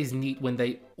always neat when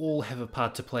they all have a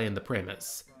part to play in the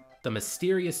premise. The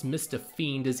mysterious Mr.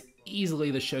 Fiend is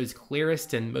easily the show's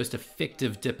clearest and most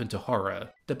effective dip into horror.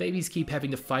 The babies keep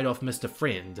having to fight off Mr.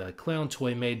 Friend, a clown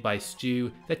toy made by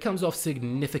Stu that comes off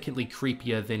significantly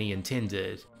creepier than he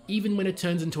intended. Even when it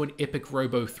turns into an epic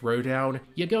robo throwdown,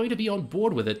 you're going to be on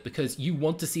board with it because you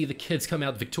want to see the kids come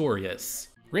out victorious.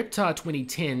 Reptar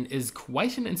 2010 is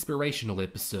quite an inspirational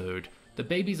episode. The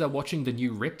babies are watching the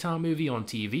new Reptar movie on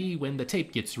TV when the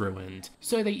tape gets ruined,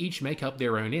 so they each make up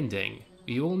their own ending.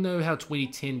 We all know how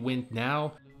 2010 went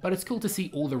now, but it's cool to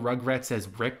see all the Rugrats as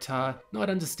Reptar, not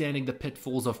understanding the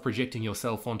pitfalls of projecting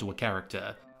yourself onto a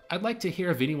character. I'd like to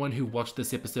hear if anyone who watched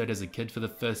this episode as a kid for the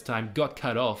first time got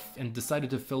cut off and decided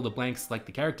to fill the blanks like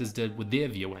the characters did with their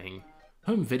viewing.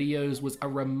 Home Videos was a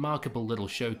remarkable little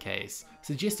showcase,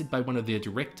 suggested by one of their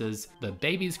directors, the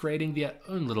babies creating their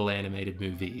own little animated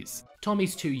movies.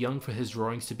 Tommy's too young for his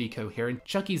drawings to be coherent,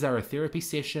 Chucky's are a therapy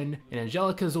session, and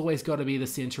Angelica's always gotta be the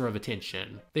center of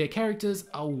attention. Their characters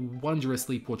are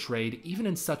wondrously portrayed even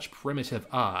in such primitive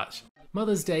art.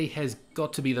 Mother's Day has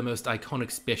got to be the most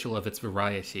iconic special of its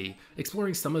variety,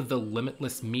 exploring some of the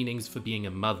limitless meanings for being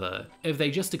a mother. If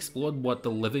they just explored what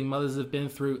the living mothers have been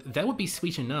through, that would be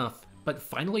sweet enough, but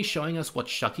finally showing us what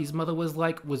Chucky's mother was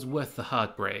like was worth the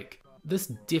heartbreak. This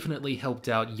definitely helped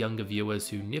out younger viewers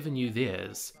who never knew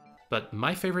theirs. But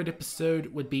my favorite episode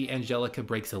would be Angelica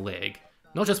Breaks a Leg,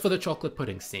 not just for the chocolate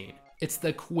pudding scene. It's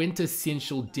the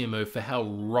quintessential demo for how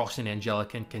rotten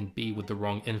Angelica can be with the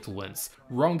wrong influence,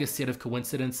 wrongest set of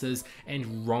coincidences,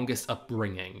 and wrongest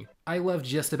upbringing. I love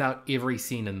just about every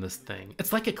scene in this thing.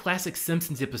 It's like a classic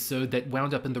Simpsons episode that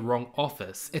wound up in the wrong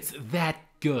office. It's that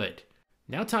good.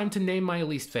 Now time to name my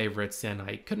least favorites, and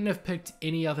I couldn't have picked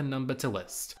any other number to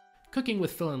list. Cooking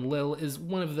with Phil and Lil is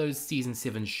one of those season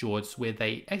 7 shorts where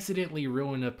they accidentally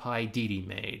ruin a pie Dee Dee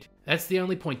made. That's the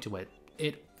only point to it.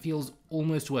 It feels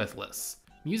almost worthless.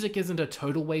 Music isn't a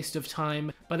total waste of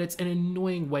time, but it's an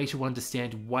annoying way to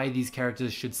understand why these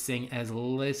characters should sing as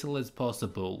little as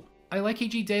possible. I like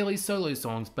E.G. Daly's solo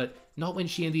songs, but not when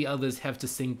she and the others have to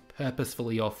sing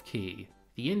purposefully off-key.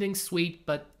 The ending's sweet,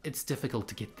 but it's difficult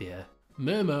to get there.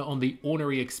 Murmur on the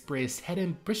Ornery Express had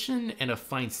ambition and a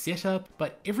fine setup,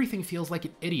 but everything feels like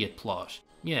an idiot plot.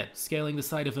 Yeah, scaling the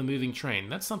side of a moving train,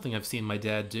 that's something I've seen my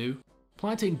dad do.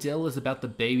 Planting dill is about the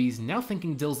babies now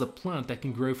thinking dill's a plant that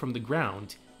can grow from the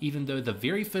ground, even though the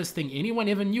very first thing anyone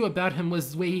ever knew about him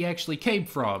was where he actually came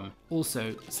from.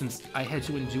 Also, since I had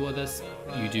to endure this,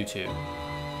 you do too.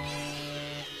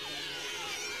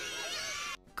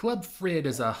 Club Fred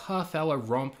is a half-hour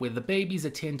romp where the babies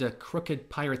attend a crooked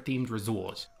pirate-themed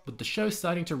resort. With the show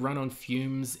starting to run on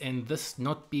fumes and this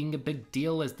not being a big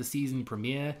deal as the season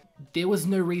premiere, there was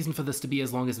no reason for this to be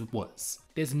as long as it was.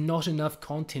 There's not enough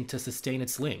content to sustain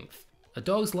its length. A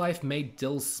Dog's Life made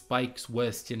Dill Spike's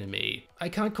worst enemy. I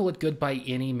can't call it good by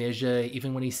any measure,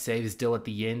 even when he saves Dill at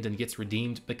the end and gets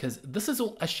redeemed, because this is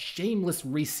all a shameless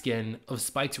reskin of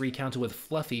Spike's recounter with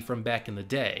Fluffy from back in the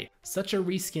day. Such a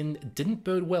reskin didn't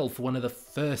bode well for one of the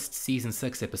first season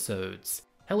 6 episodes.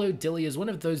 Hello Dilly is one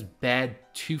of those bad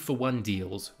 2-for-1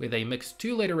 deals, where they mix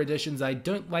 2 later editions I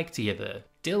don't like together,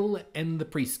 Dill and the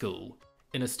Preschool,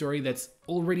 in a story that's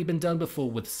already been done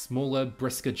before with smaller,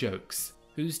 brisker jokes.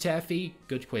 Who's Taffy?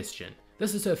 Good question.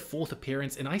 This is her 4th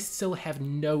appearance and I still have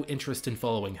no interest in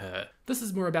following her. This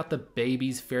is more about the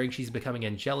babies fearing she's becoming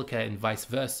Angelica and vice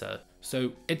versa,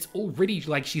 so it's already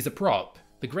like she's a prop.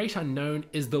 The Great Unknown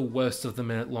is the worst of the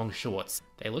minute-long shorts.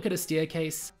 They look at a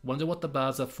staircase, wonder what the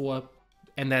bars are for,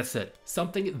 and that's it.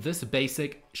 Something this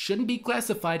basic shouldn't be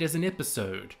classified as an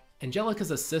episode.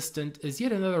 Angelica's assistant is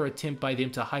yet another attempt by them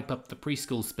to hype up the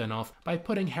preschool spin-off by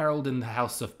putting Harold in the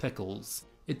House of Pickles.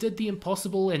 It did the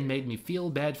impossible and made me feel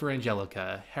bad for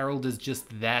Angelica. Harold is just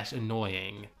that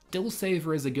annoying. Dill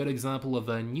Saver is a good example of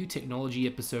a new technology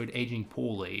episode aging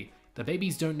poorly. The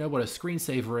babies don't know what a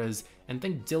screensaver is and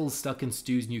think Dill's stuck in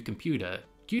Stu's new computer.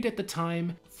 Cute at the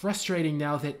time, frustrating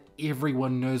now that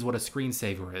everyone knows what a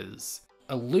screensaver is.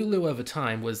 A Lulu over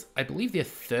time was, I believe, their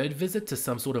 3rd visit to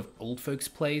some sort of old folks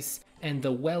place, and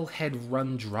the well had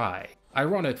run dry.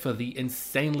 Ironic for the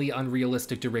insanely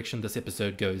unrealistic direction this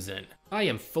episode goes in. I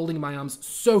am folding my arms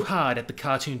so hard at the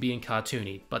cartoon being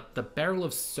cartoony, but the barrel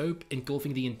of soap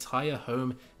engulfing the entire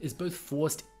home is both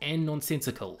forced and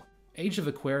nonsensical. Age of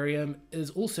Aquarium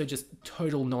is also just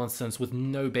total nonsense with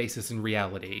no basis in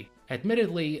reality.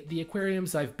 Admittedly, the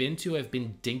aquariums I've been to have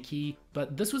been dinky,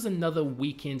 but this was another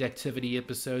weekend activity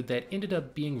episode that ended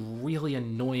up being really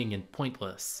annoying and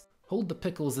pointless. Hold the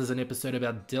Pickles is an episode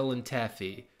about Dill and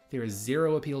Taffy. There is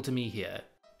zero appeal to me here.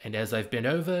 And as I've been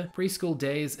over, Preschool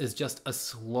Days is just a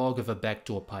slog of a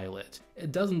backdoor pilot.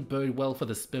 It doesn't bode well for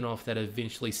the spin-off that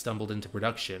eventually stumbled into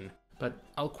production, but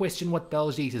I'll question what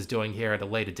Baljeet is doing here at a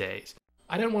later date.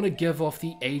 I don't want to give off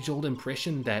the age-old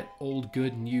impression that old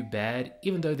good, new bad,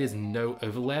 even though there's no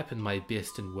overlap in my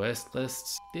best and worst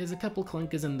lists. There's a couple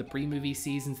clunkers in the pre-movie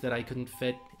seasons that I couldn't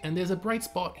fit, and there's a bright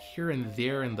spot here and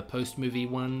there in the post-movie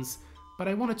ones. But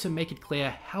I wanted to make it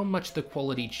clear how much the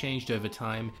quality changed over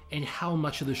time and how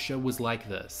much of the show was like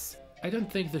this. I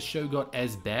don't think the show got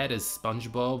as bad as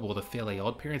SpongeBob or the Fairly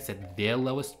OddParents at their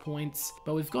lowest points,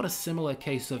 but we've got a similar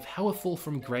case of how a fall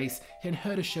from grace can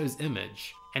hurt a show's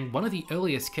image. and one of the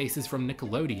earliest cases from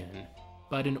Nickelodeon.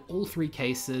 But in all three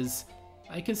cases,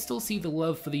 I can still see the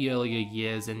love for the earlier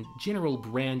years and general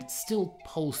brand still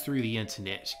pulls through the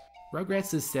internet.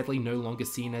 Rugrats is sadly no longer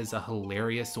seen as a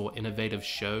hilarious or innovative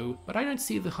show, but I don't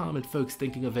see the harm in folks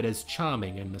thinking of it as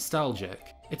charming and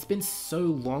nostalgic. It's been so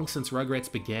long since Rugrats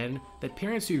began that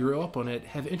parents who grew up on it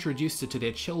have introduced it to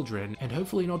their children and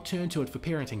hopefully not turned to it for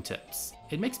parenting tips.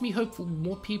 It makes me hopeful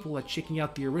more people are checking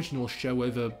out the original show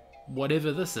over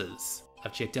whatever this is.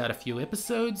 I've checked out a few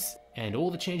episodes, and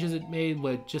all the changes it made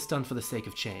were just done for the sake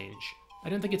of change. I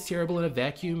don't think it's terrible in a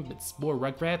vacuum, it's more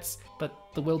Rugrats, but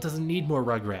the world doesn't need more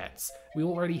Rugrats. We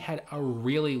already had a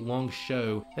really long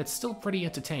show that's still pretty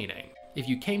entertaining. If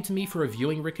you came to me for a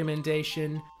viewing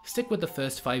recommendation, stick with the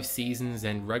first 5 seasons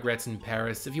and Rugrats in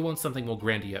Paris if you want something more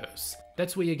grandiose.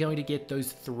 That's where you're going to get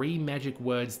those 3 magic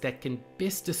words that can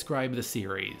best describe the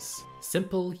series.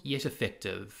 Simple yet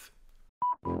effective.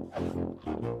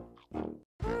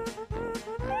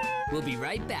 We'll be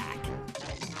right back.